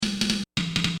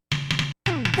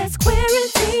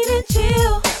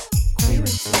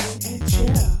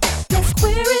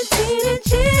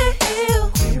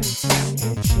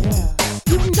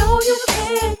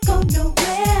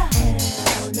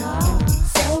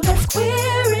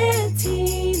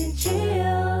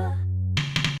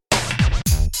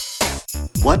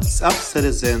What's up,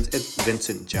 citizens? It's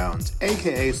Vincent Jones,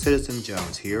 aka Citizen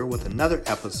Jones, here with another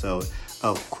episode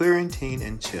of Quarantine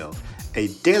and Chill, a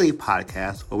daily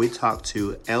podcast where we talk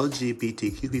to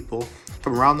LGBTQ people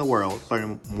from around the world,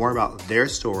 learning more about their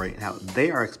story and how they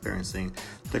are experiencing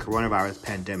the coronavirus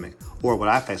pandemic, or what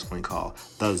I affectionately call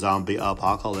the zombie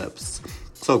apocalypse.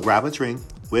 So grab a drink,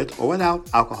 with or without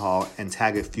alcohol, and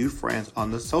tag a few friends on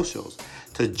the socials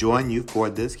to join you for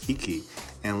this kiki.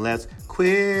 And let's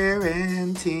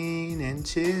quarantine and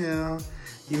chill.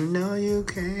 You know you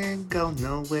can't go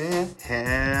nowhere.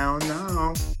 Hell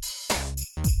no.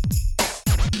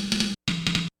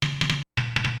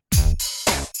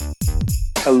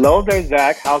 Hello there,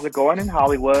 Zach. How's it going in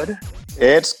Hollywood?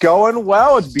 It's going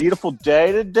well. It's a beautiful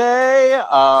day today.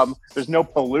 There's no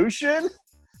pollution.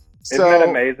 Isn't that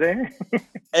amazing?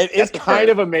 It is kind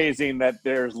of amazing that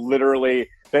there's literally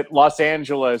that Los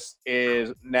Angeles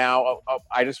is now.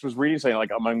 I just was reading something like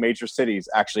among major cities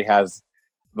actually has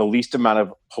the least amount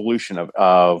of pollution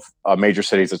of major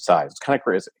cities its size. It's kind of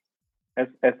crazy.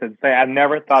 It's insane. I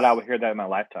never thought I would hear that in my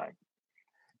lifetime.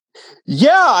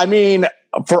 Yeah, I mean,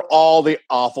 for all the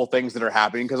awful things that are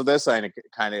happening because of this, I think it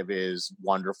kind of is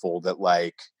wonderful that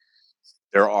like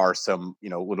there are some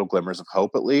little glimmers of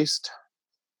hope at least.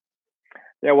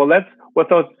 Yeah, well,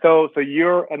 so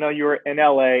I know you're in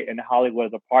LA and Hollywood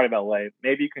is a part of LA.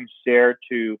 Maybe you can share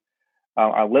to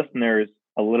our listeners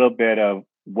a little bit of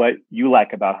what you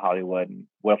like about Hollywood and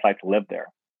what it's like to live there.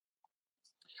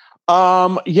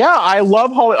 Yeah, I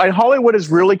love Hollywood. Hollywood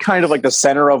is really kind of like the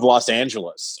center of Los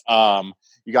Angeles.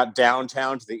 You got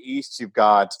downtown to the east. You've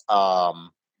got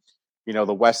the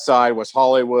West Side, West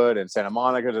Hollywood, and Santa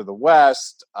Monica to the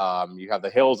west. You have the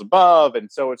hills above,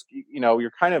 and so it's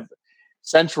you're kind of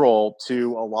central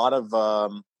to a lot of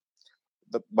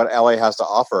what LA has to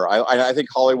offer. I think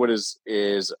Hollywood is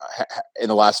in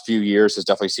the last few years has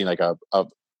definitely seen like a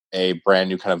brand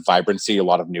new kind of vibrancy, a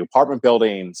lot of new apartment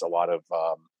buildings, a lot of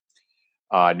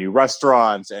new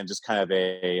restaurants, and just kind of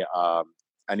a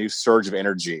new surge of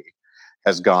energy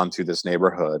has gone through this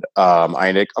neighborhood.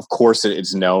 Of course,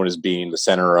 it's known as being the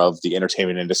center of the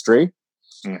entertainment industry.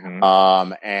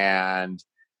 Mm-hmm. And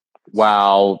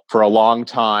while for a long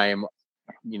time,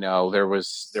 there were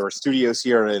studios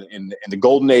here in the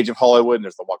golden age of Hollywood, and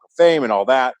there's the Walk of Fame and all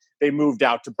that. They moved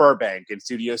out to Burbank and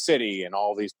Studio City and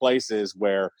all these places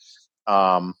where,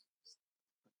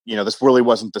 this really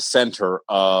wasn't the center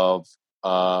of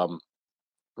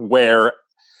where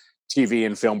TV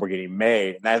and film were getting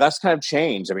made. Now that's kind of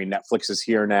changed. I mean, Netflix is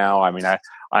here now. I mean,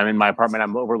 I'm in my apartment.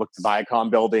 I'm overlooking the Viacom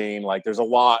building. Like, there's a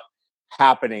lot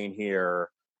happening here,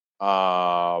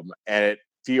 and it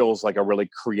feels like a really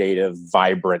creative,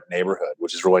 vibrant neighborhood,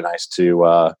 which is really nice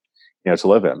to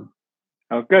live in.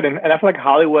 Oh, good. And I feel like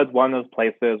Hollywood's one of those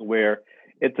places where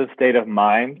it's a state of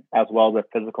mind as well as a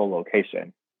physical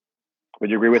location. Would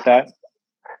you agree with that?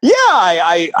 Yeah,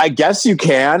 I guess you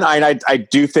can. I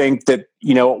do think that,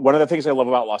 one of the things I love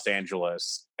about Los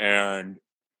Angeles and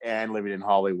living in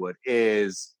Hollywood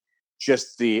is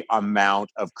just the amount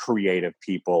of creative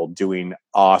people doing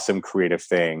awesome creative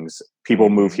things. People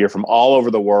move here from all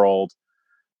over the world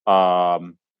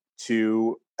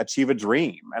to achieve a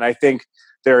dream. And I think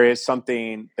there is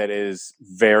something that is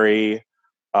very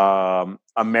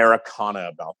Americana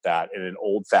about that in an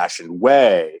old-fashioned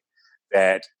way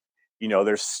that,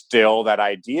 there's still that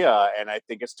idea. And I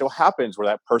think it still happens where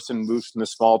that person moves from the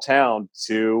small town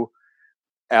to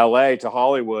LA to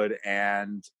Hollywood,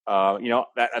 and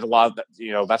that a lot of that,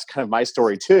 that's kind of my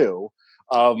story too,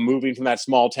 of moving from that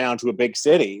small town to a big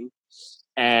city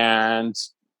and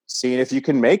seeing if you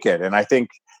can make it. And I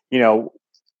think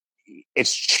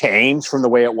it's changed from the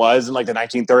way it was in like the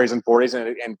 1930s and 40s,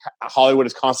 and Hollywood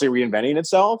is constantly reinventing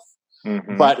itself.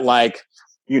 Mm-hmm. But like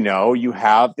you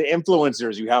have the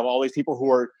influencers, you have all these people who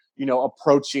are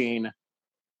approaching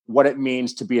what it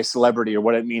means to be a celebrity or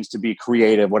what it means to be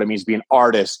creative, what it means to be an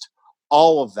artist,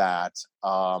 all of that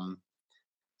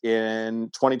in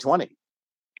 2020.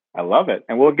 I love it.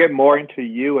 And we'll get more into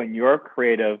you and your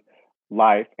creative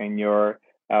life and your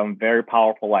very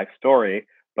powerful life story.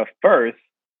 But first,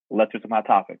 let's do some hot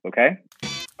topics, okay?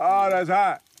 Oh, that's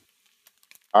hot.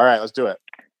 All right, let's do it.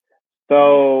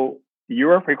 So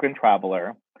you're a frequent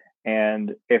traveler.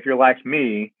 And if you're like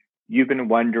me, you've been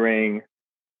wondering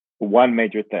one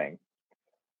major thing.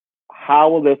 How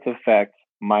will this affect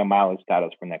my mileage status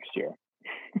for next year?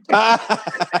 I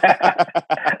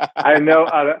know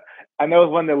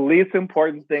it's one of the least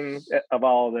important things of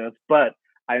all of this, but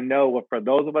I know for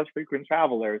those of us frequent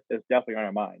travelers, it's definitely on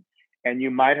our mind. And you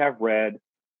might have read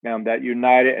that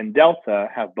United and Delta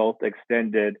have both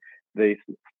extended the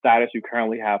status you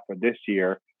currently have for this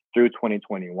year through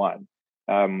 2021.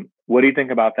 What do you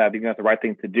think about that? Do you think that's the right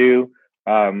thing to do?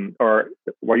 Or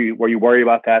were you worried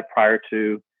about that prior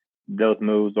to those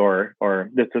moves, or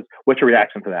what's your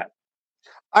reaction to that?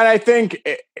 And I think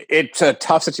it's a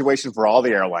tough situation for all the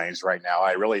airlines right now.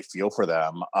 I really feel for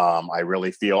them. I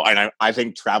really feel, and I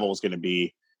think travel is going to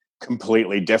be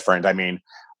completely different. I mean,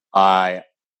 I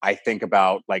think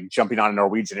about like jumping on a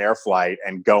Norwegian Air flight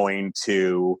and going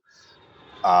to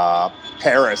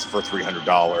Paris for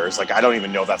 $300. Like, I don't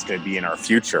even know if that's going to be in our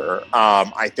future.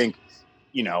 I think,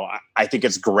 I think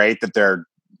it's great that they're,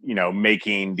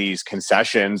 making these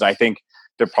concessions. I think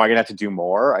they're probably gonna have to do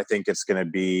more. I think it's going to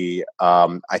be,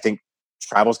 I think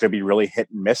travel's going to be really hit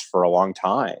and miss for a long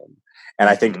time. And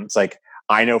I think it's like,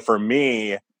 I know for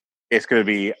me, it's going to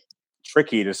be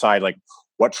tricky to decide like,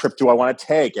 what trip do I want to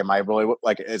take? Am I really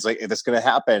like, is like, if it's going to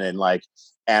happen? And like,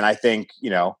 and I think,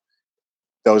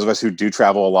 those of us who do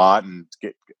travel a lot and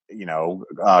get,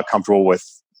 comfortable with,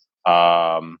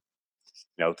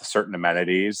 the certain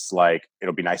amenities, like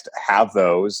it'll be nice to have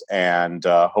those. And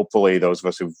hopefully those of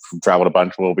us who've traveled a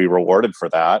bunch will be rewarded for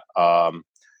that.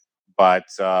 But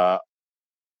I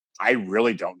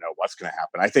really don't know what's going to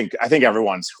happen. I think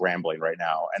everyone's scrambling right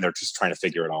now and they're just trying to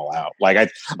figure it all out.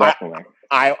 Like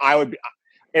I would be,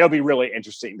 it'll be really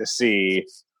interesting to see,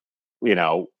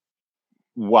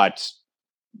 what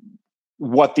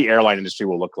the airline industry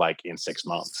will look like in 6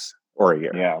 months or a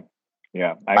year.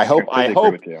 Yeah.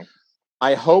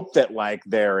 I hope that like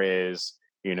there is,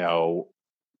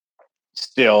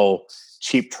 still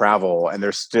cheap travel and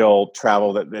there's still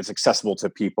travel that's accessible to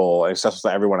people, accessible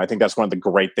to everyone. I think that's one of the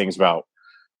great things about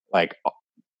like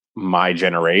my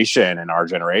generation and our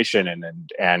generation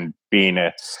and being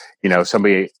a,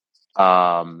 somebody,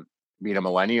 being a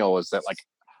millennial, is that like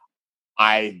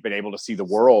I've been able to see the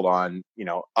world on,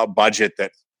 a budget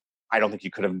that I don't think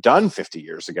you could have done 50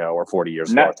 years ago or 40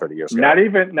 years ago or 30 years ago. Not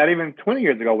even 20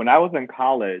 years ago. When I was in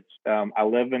college, I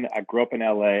grew up in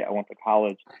LA. I went to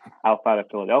college outside of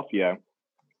Philadelphia,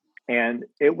 and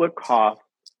it would cost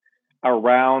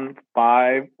around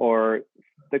 $500 or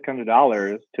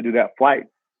 $600 to do that flight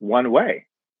one way.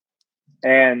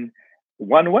 And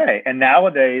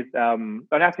nowadays, and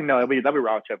actually no, that'll be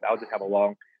round trip. I'll just have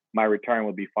my return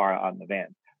would be far out in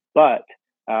advance. But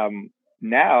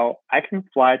now I can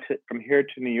fly from here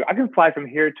to New York. I can fly from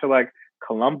here to like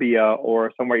Colombia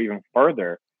or somewhere even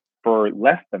further for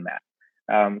less than that.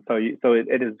 So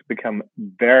it has become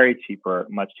very cheaper,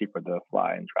 much cheaper to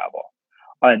fly and travel.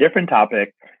 On a different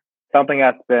topic, something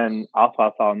that's been also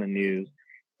I saw in the news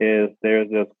is there's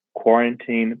this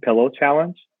quarantine pillow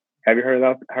challenge. Have you heard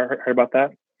about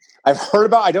that? I've heard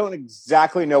about. I don't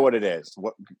exactly know what it is.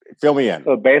 Fill me in.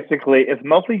 So basically, it's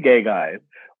mostly gay guys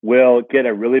will get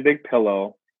a really big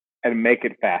pillow and make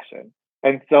it fashion.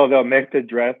 And so they'll make the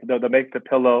dress. They'll make the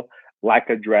pillow like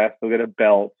a dress. They'll get a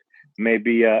belt,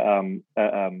 maybe a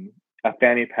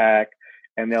fanny pack,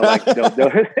 and they'll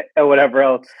and whatever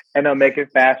else, and they'll make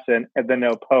it fashion, and then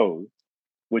they'll pose.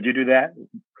 Would you do that?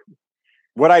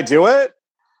 Would I do it?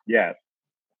 Yes.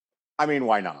 I mean,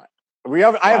 why not?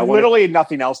 I have literally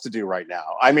nothing else to do right now.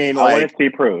 I mean, I want to see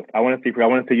proof. I want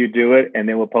to see you do it, and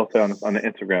then we'll post it on the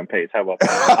Instagram page. How about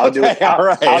that? I'll do it.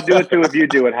 I'll do it too if you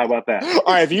do it. How about that?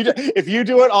 All right. If you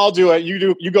do it, I'll do it.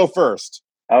 You go first.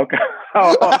 Okay.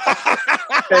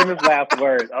 Famous last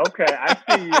words. Okay, I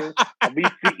see you. We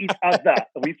see each other.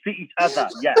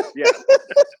 Yes.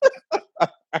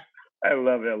 I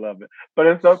love it. But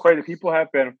it's so crazy. People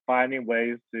have been finding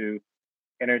ways to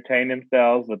entertain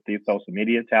themselves with these social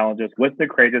media challenges. What's the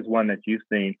craziest one that you've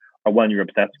seen or one you're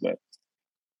obsessed with?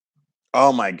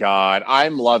 Oh my God.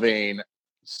 I'm loving.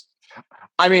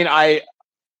 I mean, I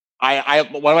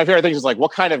one of my favorite things is like,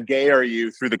 what kind of gay are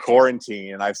you through the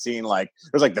quarantine? And I've seen like,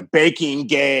 there's like the baking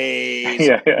gays.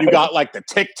 Yeah. You got like the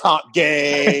TikTok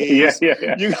gays. Yeah.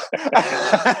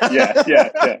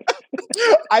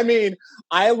 I mean,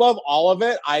 I love all of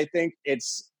it. I think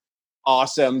it's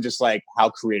awesome, just like how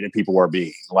creative people are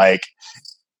being. Like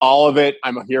all of it,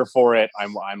 I'm here for it.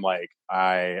 I'm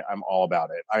all about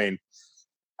it. I mean,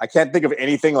 I can't think of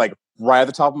anything like right at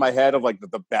the top of my head of like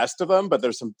the best of them, but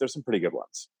there's some pretty good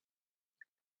ones.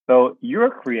 So you're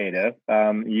creative.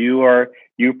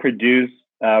 You produce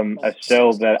a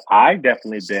show that I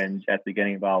definitely binged at the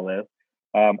beginning of all this.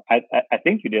 I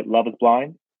think you did Love Is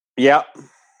Blind. Yeah,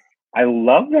 I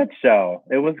love that show.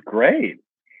 It was great.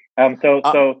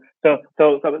 So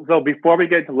before we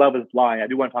get into Love Is Blind, I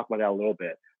do want to talk about that a little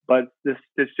bit. But just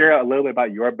to share a little bit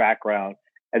about your background,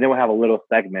 and then we'll have a little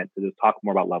segment to just talk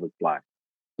more about Love Is Blind.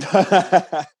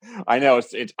 I know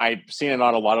I've seen it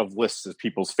on a lot of lists of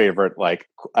people's favorite like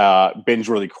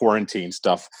binge-worthy quarantine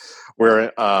stuff.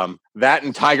 Where that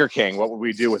and Tiger King, what would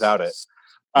we do without it?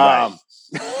 Right.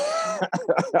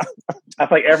 I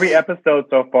feel like every episode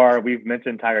so far we've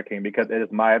mentioned Tiger King because it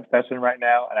is my obsession right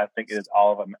now, and I think it is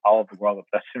all of the world's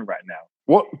obsession right now.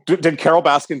 What did Carol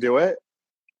Baskin do it?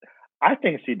 I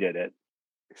think she did it.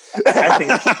 I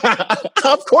think,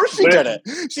 of course she did it.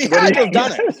 She had to have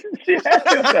done it. She had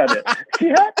to have done it. She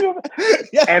had to have.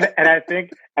 Yeah. And I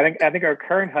think her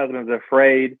current husband is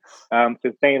afraid to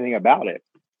say anything about it.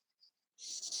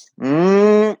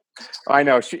 I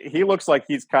know. He looks like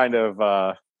he's kind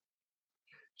of.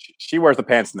 She wears the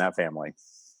pants in that family.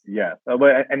 Yes,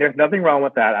 and there's nothing wrong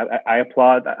with that. I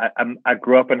applaud. I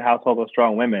grew up in a household of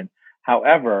strong women.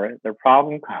 However, the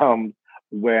problem comes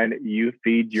when you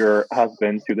feed your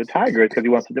husband to the tigers because he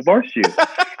wants to divorce you.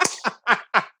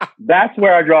 That's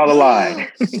where I draw the line.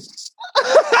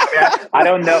 I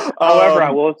don't know. However, I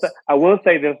will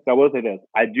say this.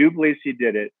 I do believe she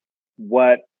did it.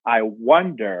 What I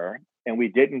wonder, and we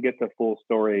didn't get the full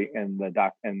story in the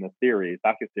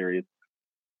docuseries.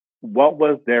 What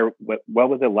was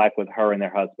it like with her and their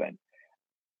husband?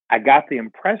 I got the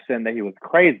impression that he was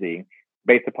crazy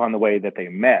based upon the way that they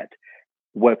met.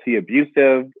 Was he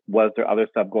abusive? Was there other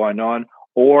stuff going on?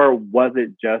 Or was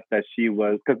it just that she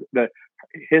was, because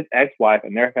his ex-wife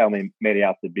and their family made it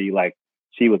out to be like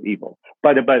she was evil.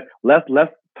 But let's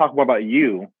talk more about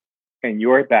you and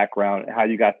your background, how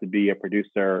you got to be a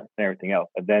producer and everything else.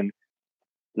 And then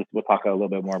we'll talk a little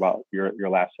bit more about your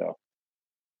last show.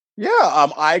 Yeah,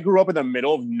 I grew up in the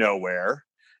middle of nowhere.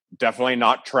 Definitely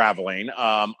not traveling.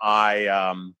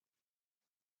 I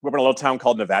grew up in a little town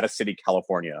called Nevada City,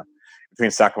 California,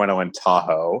 between Sacramento and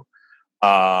Tahoe.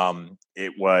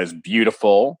 It was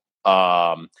beautiful.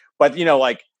 But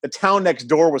like the town next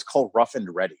door was called Rough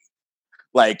and Ready.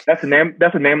 Like that's the name of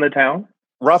the town?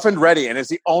 Rough and Ready. And it's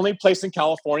the only place in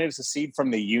California to secede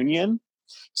from the Union.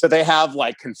 So they have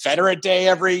like Confederate Day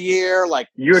every year. Like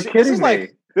you're kidding me.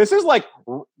 This is like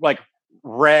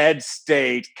red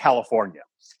state California.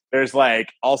 There's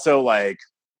like also like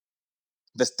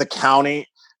the county.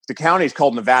 The county is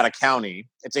called Nevada County.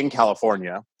 It's in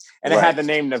California, and it had the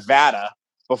name Nevada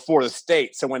before the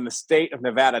state. So when the state of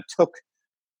Nevada took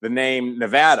the name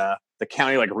Nevada, the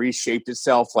county like reshaped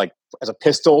itself like as a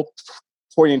pistol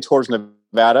pointing towards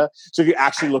Nevada. So if you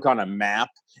actually look on a map,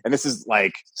 and this is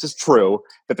true,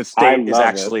 that the state is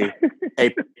actually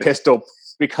a pistol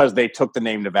because they took the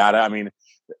name Nevada. I mean,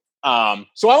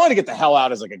 so I wanted to get the hell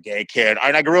out as like a gay kid.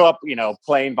 And I grew up,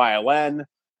 playing violin.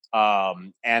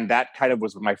 And that kind of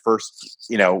was my first,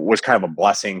 was kind of a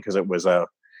blessing because it was a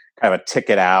kind of a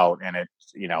ticket out. And it,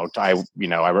 I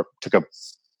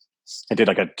did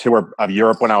like a tour of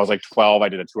Europe when I was like 12. I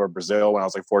did a tour of Brazil when I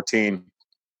was like 14.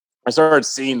 I started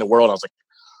seeing the world. I was like,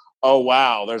 oh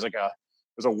wow, there's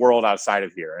a world outside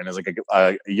of here. And as like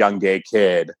a young gay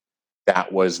kid,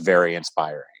 that was very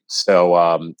inspiring. So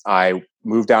I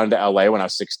moved down to LA when I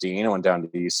was 16. I went down to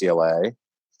UCLA.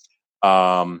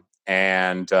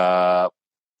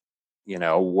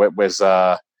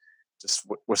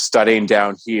 Was studying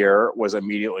down here, was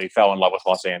immediately fell in love with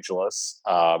Los Angeles,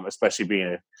 especially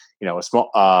being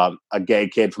a gay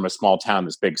kid from a small town,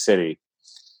 this big city.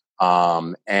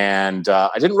 I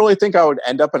didn't really think I would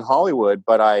end up in Hollywood,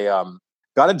 but I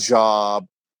got a job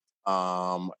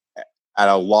at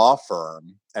a law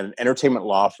firm, at an entertainment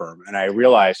law firm, and I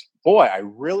realized, boy, I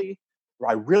really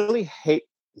hate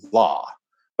law,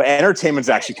 but entertainment's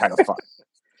actually kind of fun.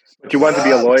 But you wanted to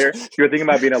be a lawyer? You were thinking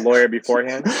about being a lawyer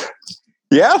beforehand?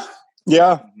 Yeah.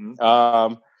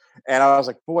 Mm-hmm. And I was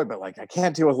like, boy, but like I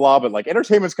can't deal with law, but like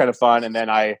entertainment's kind of fun. And then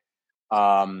I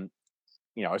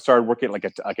started working at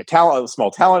a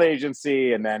small talent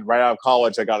agency, and then right out of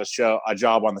college, I got a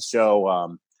job on the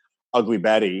show Ugly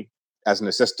Betty as an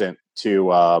assistant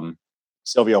to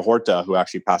Silvio Horta, who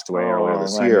actually passed away earlier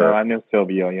this year. I knew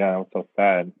Silvio. Yeah, it was so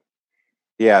sad.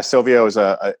 Yeah, Silvio is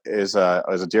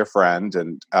a dear friend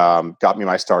and got me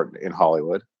my start in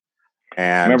Hollywood.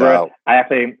 And remember, I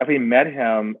actually met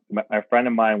him. A friend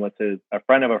of mine was a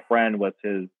friend of a friend was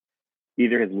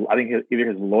either his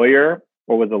lawyer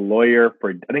or was a lawyer for,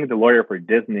 I think it's a lawyer for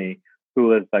Disney, who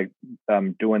was like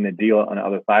doing the deal on the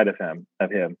other side of him.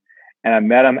 And I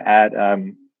met him at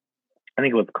I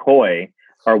think it was Koi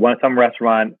or some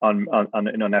restaurant on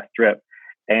that strip.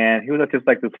 And he was just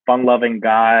like this fun-loving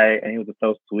guy, and he was just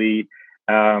so sweet.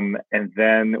 And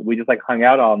then we just like hung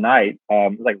out all night.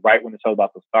 It was like right when the show was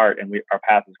about to start, and our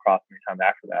paths crossed many times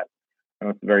after that. And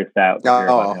it was very sad to hear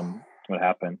about him, what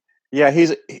happened. Yeah,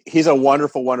 he's a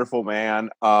wonderful, wonderful man.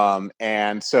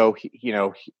 And so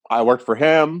I worked for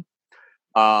him,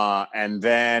 and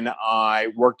then I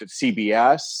worked at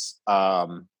CBS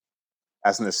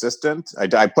as an assistant.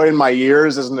 I put in my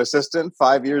years as an assistant,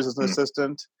 5 years as an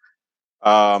assistant,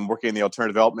 working in the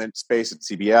alternative development space at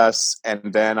CBS,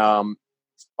 and then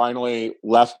finally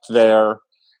left there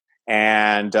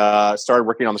and started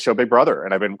working on the show Big Brother.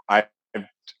 And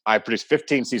I produced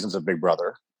 15 seasons of Big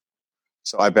Brother.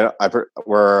 So I've done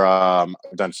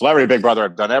Celebrity Big Brother.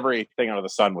 I've done everything under the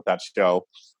sun with that show,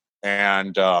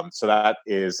 and so that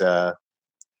is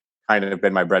kind of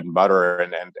been my bread and butter,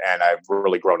 and I've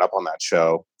really grown up on that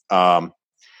show.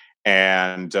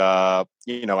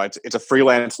 It's a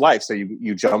freelance life, so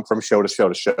you jump from show to show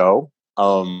to show.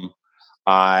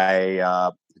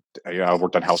 I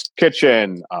worked on Hell's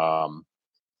Kitchen.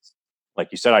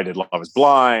 Like you said, I did Love Is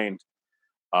Blind.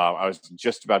 I was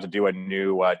just about to do a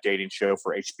new dating show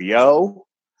for HBO.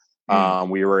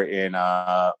 We were in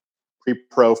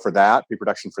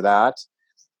pre-production for that.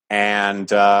 And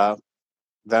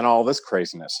then all this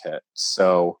craziness hit.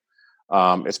 So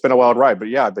it's been a wild ride. But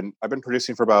yeah, I've been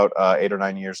producing for about 8 or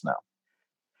 9 years now.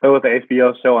 So is the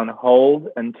HBO show on hold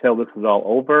until this is all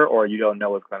over, or you don't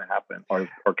know what's going to happen, or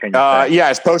can you say? Yeah,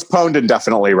 it's postponed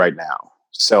indefinitely right now.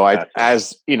 So I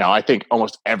think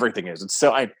almost everything is. And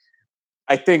so I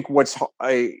think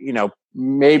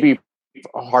maybe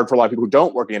hard for a lot of people who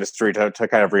don't work in the industry to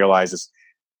kind of realize is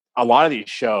a lot of these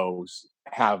shows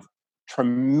have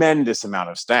tremendous amount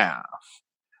of staff,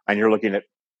 and you're looking at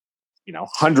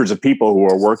hundreds of people who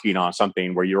are working on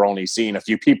something where you're only seeing a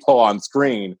few people on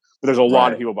screen, but there's a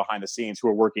lot of people behind the scenes who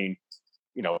are working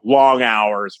long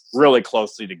hours really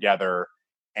closely together,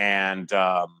 and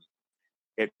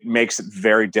it makes it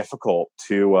very difficult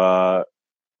to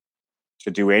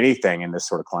do anything in this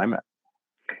sort of climate.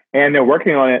 And they're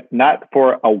working on it not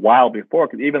for a while before,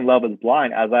 because even Love Is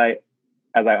Blind, as I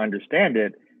understand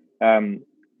it,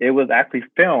 it was actually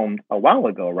filmed a while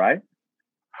ago, right?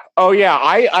 Oh yeah,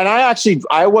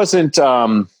 I wasn't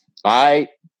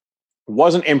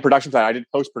in production side. I did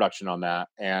post production on that,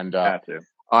 and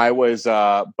I was,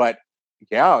 but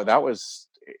yeah,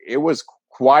 it was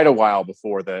quite a while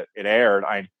before it aired.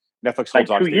 Netflix holds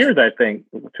like 2 years, I think,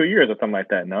 2 years or something like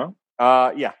that. No.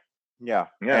 Yeah.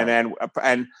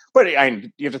 But you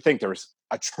have to think there was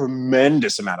a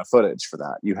tremendous amount of footage for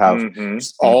that. You have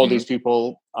all these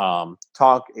people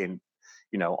talk in,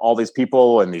 all these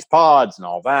people in these pods and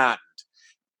all that.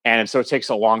 And so it takes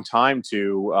a long time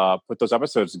to put those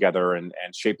episodes together and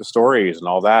shape the stories and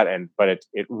all that. But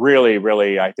it really,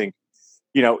 really, I think,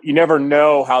 you never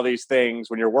know how these things,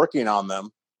 when you're working on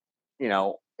them,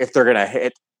 if they're going to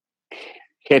hit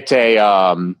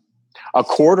a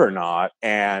chord or not.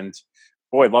 And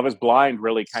boy, Love Is Blind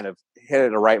really kind of hit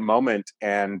at the right moment.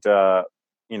 And, I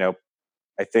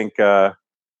think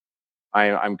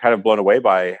I'm kind of blown away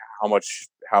by how much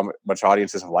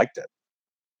audiences have liked it.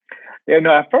 Yeah,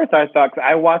 no, at first I thought, cause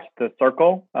I watched The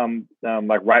Circle,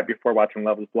 like right before watching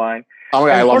Love Is Blind. Oh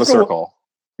yeah, I love The Circle.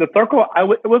 The Circle,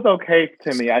 it was okay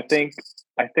to me. I think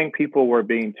people were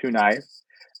being too nice.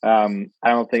 I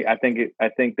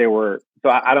think they were, so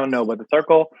I don't know, but The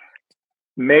Circle,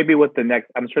 maybe with the next,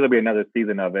 I'm sure there'll be another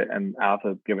season of it, and I'll have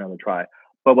to give it another try.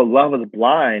 But with Love Is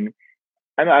Blind,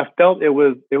 I felt it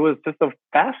was just a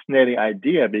fascinating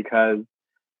idea, because,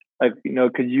 like,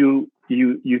 because you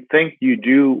think you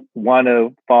do want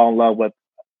to fall in love with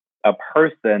a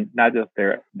person, not just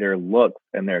their looks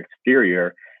and their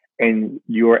exterior, and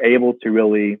you are able to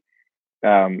really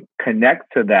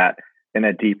connect to that in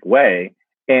a deep way.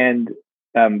 And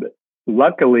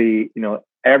luckily,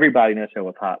 everybody in the show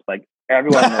was hot. Like,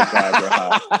 everyone in those guys were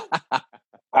hot.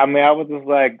 I mean, I was just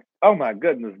like, oh my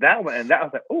goodness, that one. And that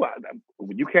was like, oh,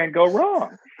 you can't go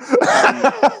wrong.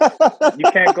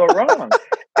 You can't go wrong.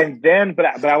 And then,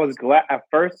 but I was glad. At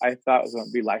first, I thought it was going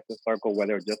to be like The Circle, where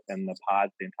they were just in the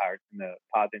pods the entire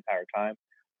time.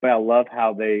 But I love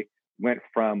how they went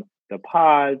from the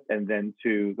pods and then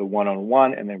to the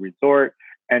one-on-one and then resort.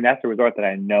 And that's a resort that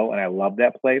I know, and I love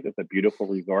that place. It's a beautiful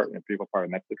resort in a beautiful part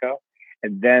of Mexico.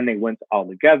 And then they went all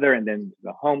together, and then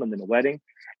the home, and then the wedding.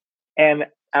 And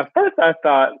at first, I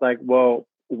thought, like, well,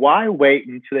 why wait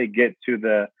until they get into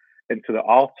the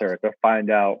altar to find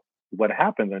out what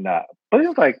happens or not? But it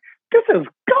was like, this is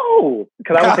gold.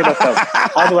 Because I would say to myself,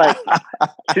 I was like,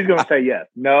 she's going to say yes.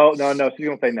 No. She's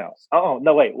going to say no. Oh,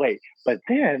 no, wait. But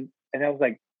then, and I was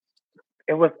like,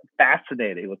 it was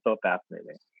fascinating. It was so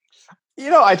fascinating.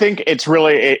 I think it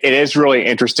is really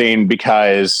interesting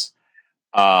because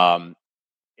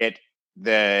it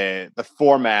the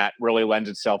format really lends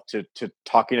itself to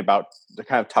talking about the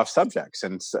kind of tough subjects,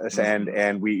 and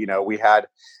we had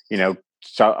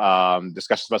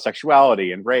discussions about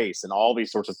sexuality and race and all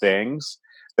these sorts of things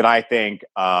that I think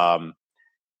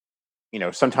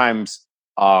sometimes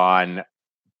on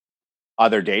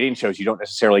other dating shows you don't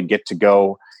necessarily get to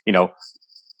go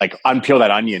like unpeel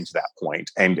that onion to that point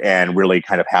and really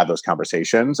kind of have those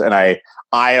conversations. And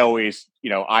I always,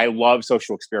 I love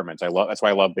social experiments. That's why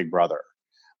I love Big Brother.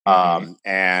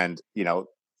 And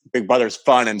Big Brother's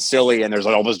fun and silly and there's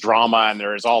all this drama and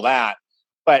there's all that.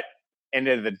 But end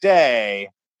of the day,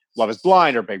 Love is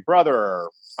Blind or Big Brother,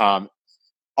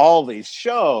 all these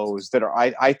shows that are,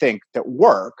 I think that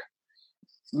work,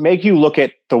 make you look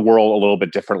at the world a little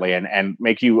bit differently and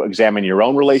make you examine your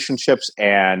own relationships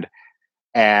and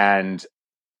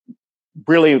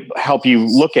really help you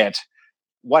look at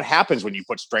what happens when you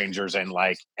put strangers in,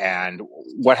 and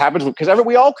what happens because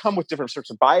we all come with different sorts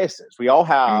of biases. We all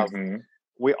have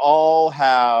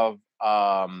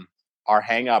our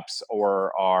hangups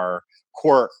or our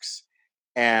quirks,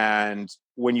 and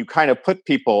when you kind of put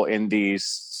people in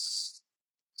these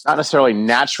not necessarily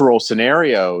natural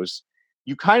scenarios,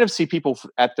 you kind of see people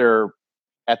at their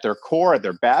core, at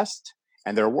their best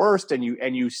and their worst, and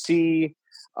you see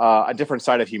a different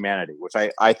side of humanity, which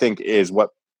I think is what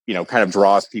kind of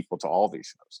draws people to all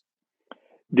these shows.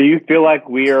 Do you feel like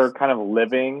we are kind of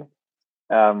living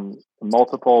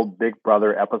multiple Big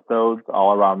Brother episodes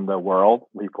all around the world?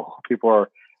 People are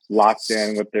locked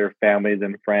in with their families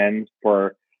and friends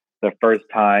for the first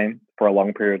time for a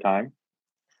long period of time.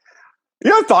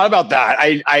 I've thought about that.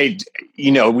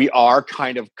 We are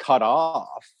kind of cut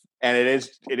off. And it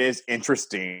is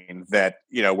interesting that,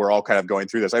 we're all kind of going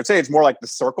through this. I'd say it's more like The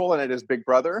Circle than it is Big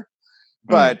Brother.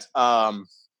 But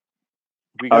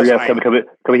because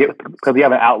we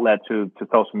have an outlet to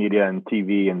social media and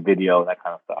TV and video and that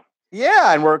kind of stuff.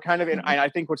 Yeah, and we're kind of in. I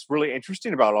think what's really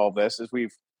interesting about all this is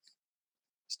we've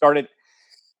started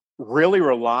really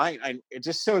relying. It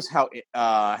just shows how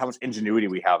much ingenuity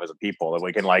we have as a people, that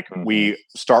we can we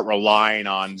start relying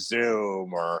on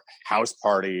Zoom or House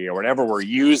Party or whatever we're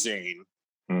using,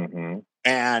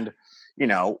 and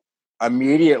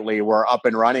immediately we're up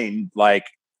and running, like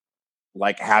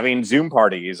having Zoom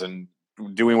parties and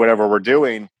doing whatever we're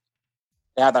doing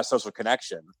to have that social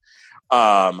connection.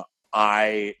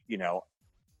 I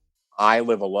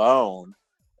live alone,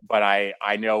 but I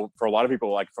know for a lot of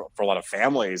people, for a lot of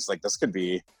families, this could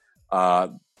be,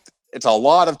 it's a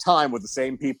lot of time with the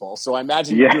same people. So I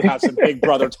imagine you do have some Big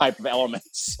Brother type of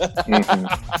elements.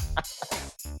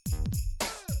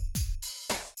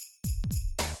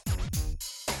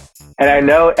 And I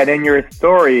know, and in your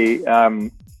story,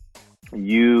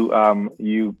 you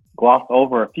glossed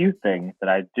over a few things that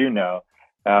I do know.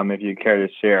 If you care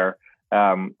to share,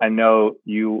 I know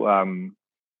you,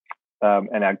 so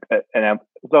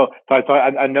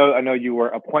I know you were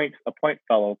a Point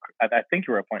Fellow. I think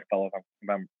you were a Point Fellow, if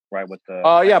I'm right with the.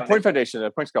 Point Foundation,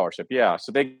 a Point Scholarship. Yeah,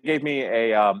 so they gave me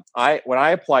when I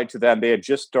applied to them, they had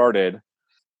just started,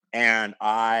 and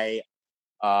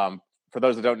for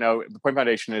those that don't know, the Point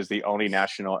Foundation is the only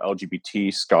national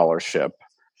LGBT scholarship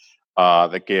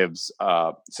that gives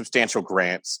substantial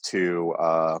grants to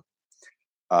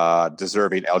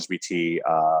deserving LGBT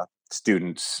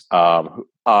students,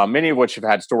 many of which have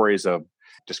had stories of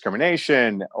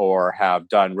discrimination or have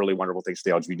done really wonderful things to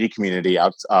the LGBT community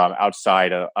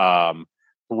outside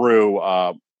through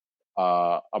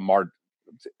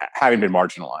having been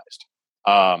marginalized.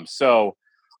 So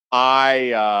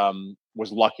I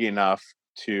was lucky enough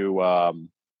to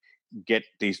get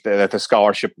the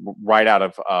scholarship right out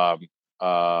of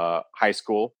high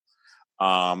school.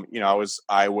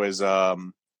 I was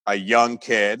a young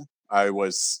kid. I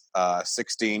was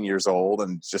 16 years old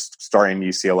and just starting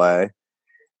UCLA,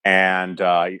 and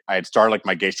I had started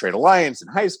my Gay Straight Alliance in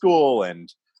high school,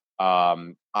 and I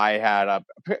had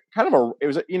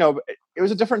it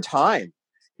was a different time,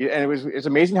 and it's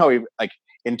amazing how we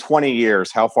in 20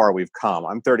 years how far we've come.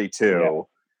 I'm 32,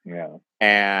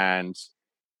 and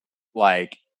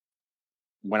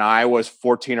when I was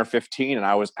 14 or 15 and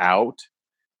I was out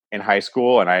in high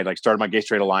school and I started my Gay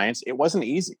Straight Alliance, it wasn't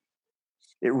easy.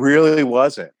 It really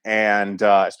wasn't. And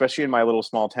especially in my little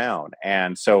small town.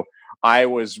 And so I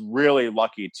was really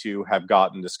lucky to have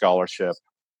gotten the scholarship.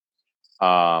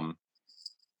 My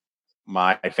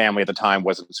family at the time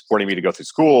wasn't supporting me to go through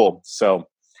school. So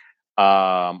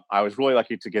I was really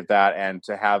lucky to get that and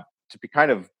to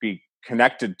be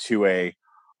connected to a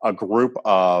group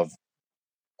of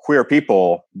queer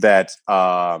people that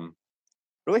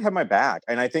really had my back.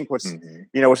 And I think what's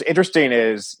interesting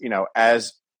is,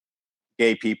 as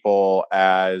gay people,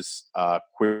 as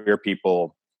queer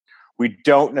people, we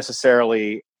don't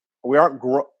necessarily,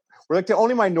 we're like the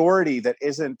only minority that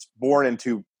isn't born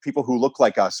into people who look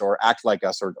like us or act like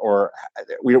us, or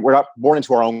we're not born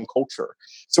into our own culture.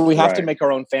 So we have to make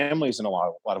our own families in a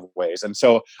lot of ways. And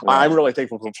so I'm really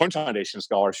thankful for the Flint Foundation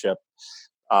Scholarship,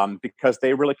 because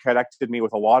they really connected me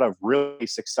with a lot of really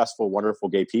successful, wonderful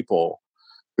gay people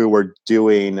who were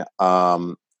doing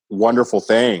wonderful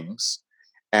things,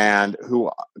 and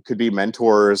who could be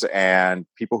mentors and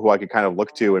people who I could kind of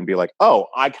look to and be like, oh,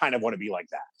 I kind of want to be like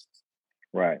that.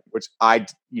 Right. Which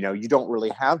you don't really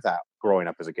have that growing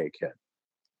up as a gay kid.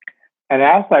 And to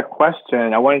ask that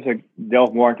question, I wanted to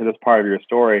delve more into this part of your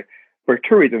story for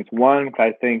two reasons. One,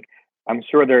 because I'm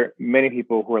sure there are many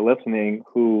people who are listening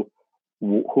who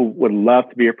would love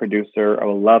to be a producer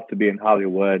or would love to be in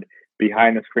Hollywood,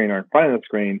 behind the screen or in front of the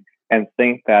screen, and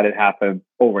think that it happens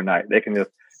overnight. They can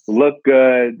just look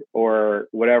good or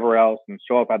whatever else and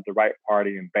show up at the right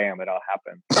party and bam, it all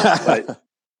happens.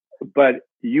 But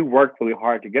you worked really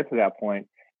hard to get to that point.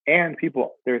 And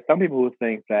there are some people who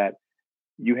think that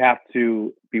you have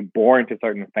to be born to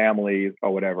certain families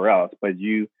or whatever else, but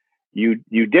you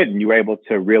didn't. You were able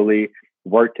to really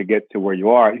work to get to where you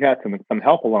are. You had some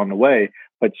help along the way,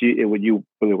 but you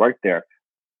really worked there.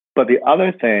 But the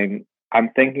other thing I'm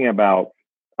thinking about,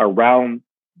 around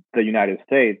the United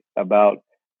States, about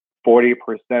 40%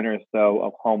 or so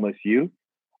of homeless youth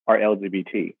are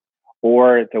LGBT,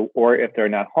 or if they're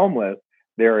not homeless,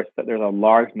 there's a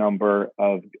large number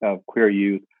of queer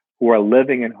youth who are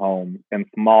living in homes in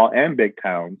small and big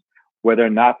towns where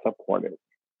they're not supported,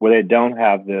 where they don't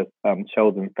have this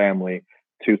chosen family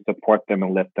to support them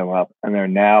and lift them up, and they're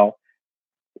now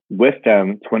with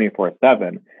them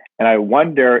 24/7. And I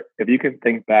wonder if you can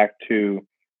think back to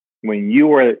when you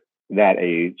were that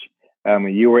age,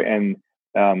 when you were in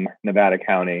Nevada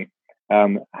County.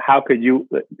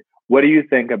 What do you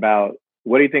think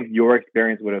your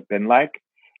experience would have been like,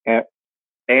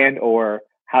 and or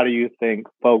how do you think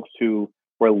folks who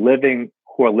are living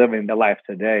the life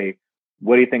today,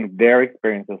 what do you think their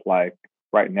experience is like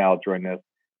right now during the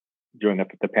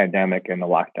pandemic and the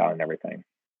lockdown and everything?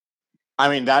 I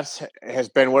mean, that has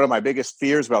been one of my biggest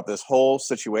fears about this whole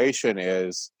situation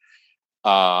is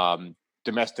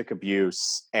domestic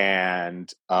abuse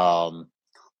and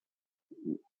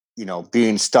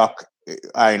being stuck.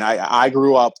 I mean, I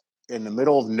grew up in the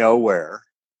middle of nowhere,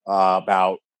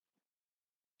 about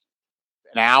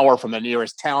an hour from the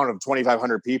nearest town of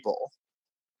 2,500 people,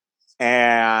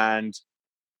 and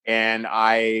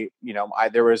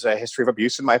there was a history of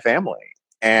abuse in my family,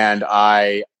 and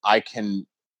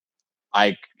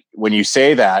when you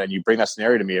say that and you bring that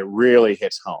scenario to me, it really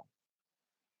hits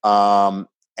home.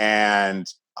 And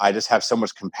I just have so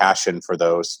much compassion for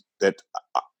those that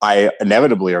I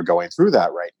inevitably are going through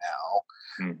that right now.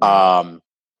 Mm-hmm.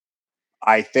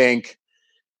 I think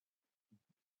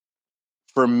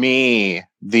for me,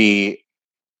 the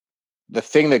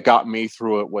thing that got me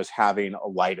through it was having a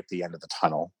light at the end of the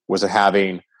tunnel, whether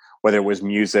it was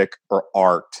music or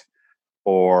art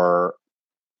or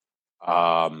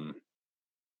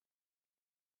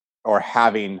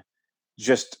having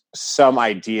just some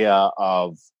idea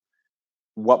of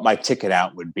what my ticket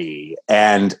out would be.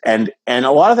 And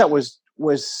a lot of that was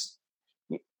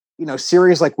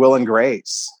series like Will and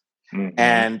Grace.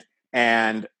 Mm-hmm.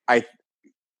 And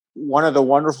one of the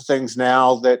wonderful things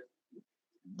now that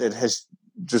has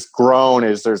just grown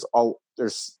is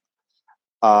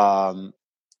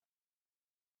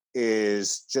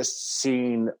is just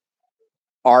seeing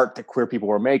art that queer people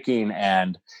were making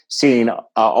and seeing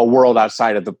a world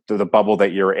outside of the bubble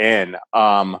that you're in.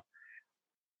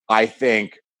 I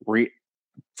think for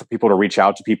people to reach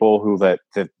out to people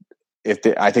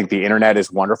I think the internet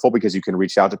is wonderful because you can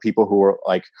reach out to people who are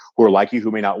like you,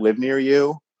 who may not live near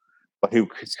you, but who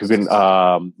can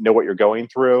know what you're going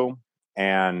through,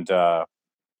 and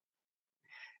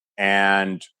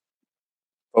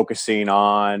focusing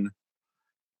on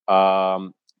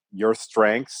your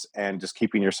strengths and just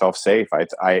keeping yourself safe. I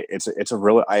think it's a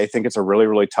really,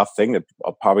 really tough thing that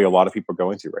probably a lot of people are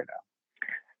going through right now.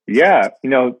 Yeah.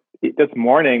 This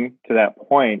morning, to that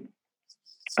point,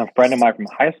 a friend of mine from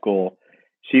high school,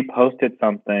 she posted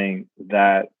something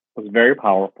that was very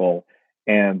powerful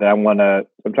and that I'm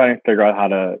trying to figure out how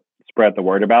to spread the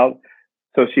word about.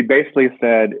 So she basically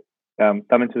said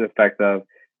something to the effect of,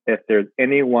 if there's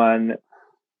anyone,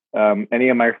 any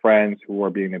of my friends who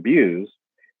are being abused,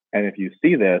 and if you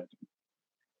see this,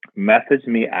 message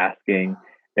me asking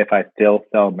if I still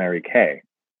sell Mary Kay.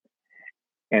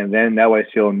 And then that way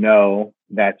she'll know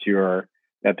that there's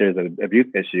an abuse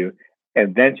issue.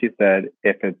 And then she said,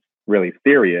 if it's really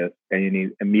serious and you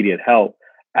need immediate help,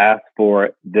 ask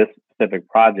for this specific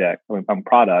product,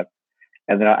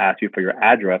 and then I'll ask you for your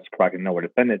address so I can know where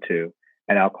to send it to,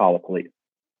 and I'll call the police.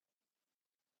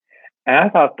 And I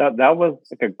thought that was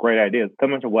like a great idea. It's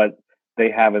similar to what they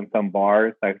have in some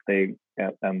bars, like they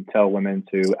tell women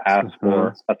to ask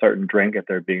for a certain drink if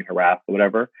they're being harassed or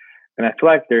whatever. And I feel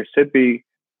like there should be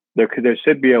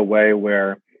a way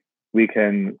where we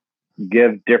can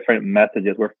give different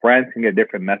messages, where friends can get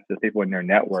different messages, people in their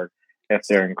network, if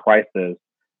they're in crisis,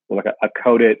 with like a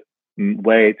coded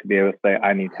way to be able to say,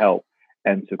 I need help,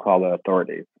 and to call the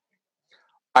authorities.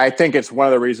 I think it's one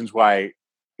of the reasons why,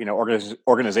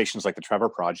 organizations like the Trevor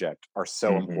Project are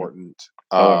so important.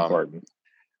 So important.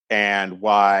 And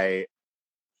why,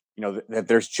 that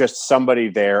there's just somebody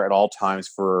there at all times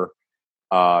for,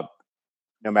 no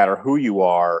matter who you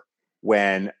are.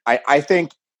 When I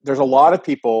think there's a lot of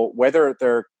people, whether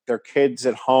they're kids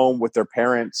at home with their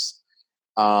parents,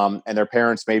 and their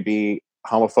parents may be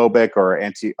homophobic or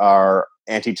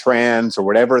anti-trans or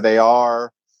whatever they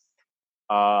are.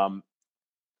 I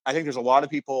think there's a lot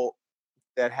of people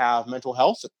that have mental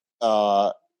health.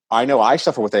 I know I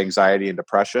suffer with anxiety and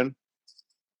depression.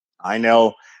 I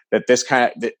know that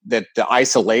that the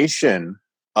isolation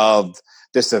of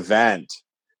this event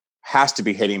has to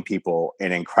be hitting people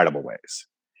in incredible ways.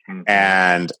 Mm-hmm.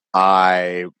 And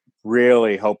I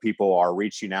really hope people are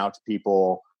reaching out to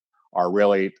people,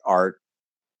 are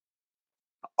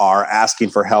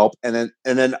asking for help. And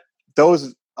then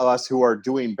those of us who are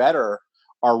doing better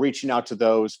are reaching out to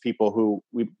those people who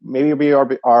we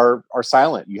are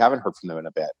silent. You haven't heard from them in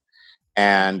a bit.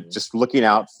 And just looking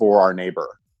out for our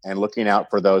neighbor and looking out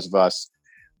for those of us,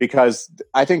 because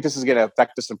I think this is going to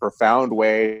affect us in profound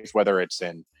ways, whether it's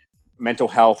in mental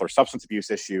health or substance abuse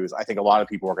issues. I think a lot of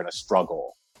people are going to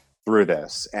struggle through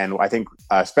this. And I think,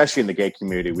 especially in the gay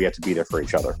community, we have to be there for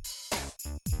each other.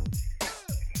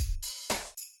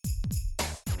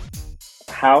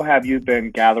 How have you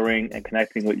been gathering and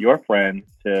connecting with your friends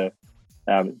to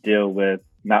deal with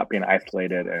not being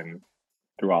isolated and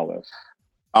through all this?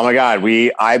 Oh my God,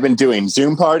 I've been doing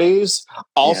Zoom parties.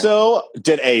 Also,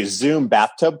 did a Zoom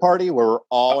bathtub party where we're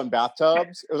all in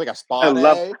bathtubs. It was like a spa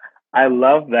day. I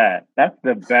love that. That's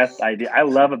the best idea. I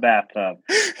love a bathtub.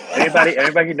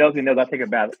 Everybody who knows me knows I take a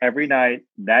bath every night.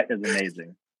 That is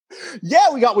amazing.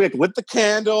 Yeah, we lit the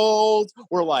candles.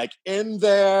 We're like in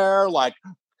there, like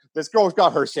this girl's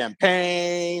got her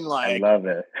champagne. Like, I love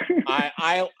it.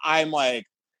 I'm like,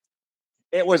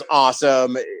 it was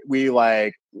awesome.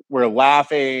 We're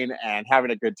laughing and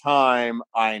having a good time.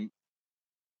 But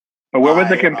where was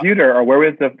the computer, or where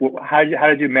was how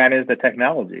did you manage the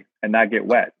technology and not get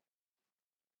wet?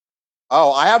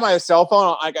 Oh, I have my cell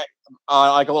phone. I got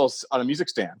like a little on a music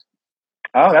stand.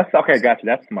 Oh, that's okay. Gotcha.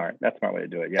 That's smart. That's a smart way to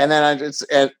do it. Yeah. And then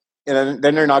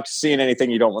then they're not seeing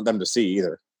anything you don't want them to see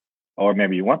either. Or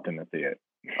maybe you want them to see it.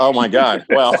 Oh my God!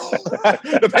 Well,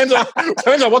 depends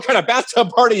on what kind of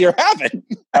bathtub party you're having.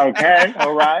 Okay.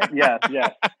 All right. Yes.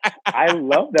 I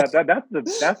love that.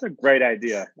 That's a great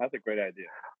idea. That's a great idea.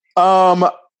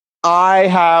 I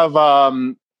have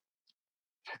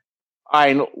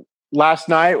I last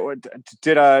night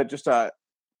did a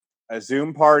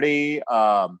Zoom party.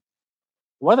 One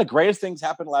of the greatest things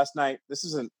happened last night. This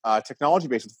isn't technology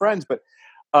based with friends, but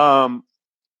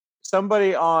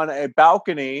somebody on a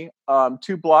balcony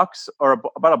 2 blocks or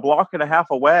about a block and a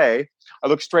half away, I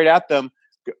looked straight at them,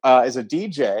 is a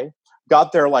DJ,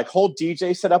 got their like whole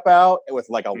DJ set up out with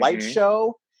like a light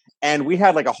show. And we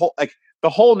had like the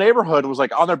whole neighborhood was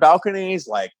like on their balconies,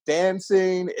 like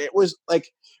dancing. It was like,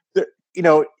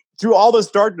 through all this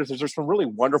darkness, there's some really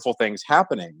wonderful things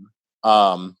happening.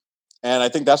 And I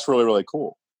think that's really, really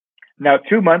cool. Now,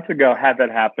 2 months ago, had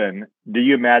that happened, do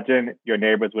you imagine your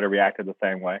neighbors would have reacted the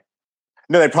same way?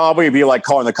 No, they'd probably be like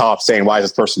calling the cops saying, why is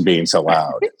this person being so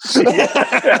loud?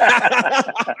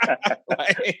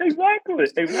 Exactly.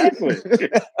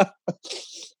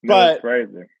 But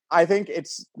crazy. I think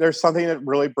there's something that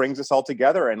really brings us all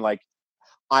together. And like,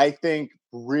 I think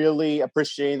really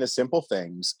appreciating the simple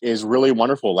things is really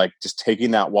wonderful. Like just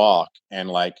taking that walk and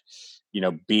like,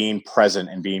 being present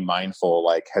and being mindful,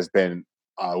 like has been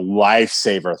a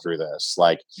lifesaver through this.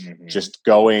 Like just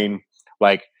going,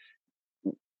 like,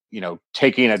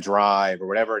 taking a drive or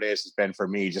whatever it is has been for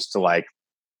me just to like,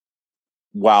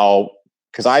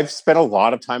 because I've spent a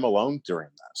lot of time alone during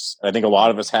this. And I think a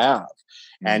lot of us have.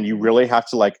 And you really have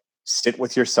to like sit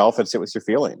with yourself and sit with your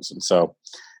feelings. And so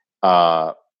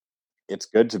it's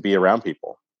good to be around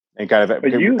people and kind of at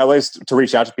least to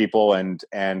reach out to people and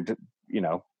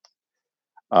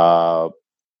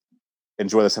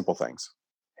enjoy the simple things.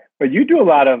 But you do a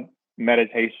lot of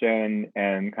meditation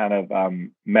and kind of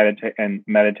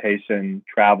meditation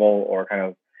travel, or kind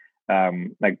of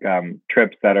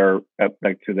trips that are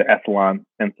like to the Esalen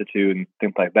Institute and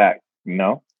things like that?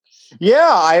 No. Yeah,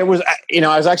 I was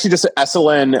actually just at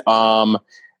Esalen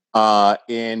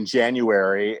in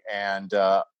January, and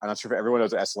I'm not sure if everyone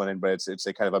knows what Esalen, but it's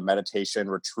a kind of a meditation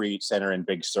retreat center in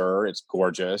Big Sur. It's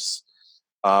gorgeous,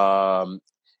 and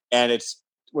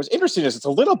what's interesting is it's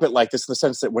a little bit like this in the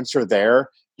sense that once you're there,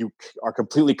 you are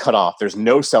completely cut off. There's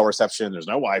no cell reception, there's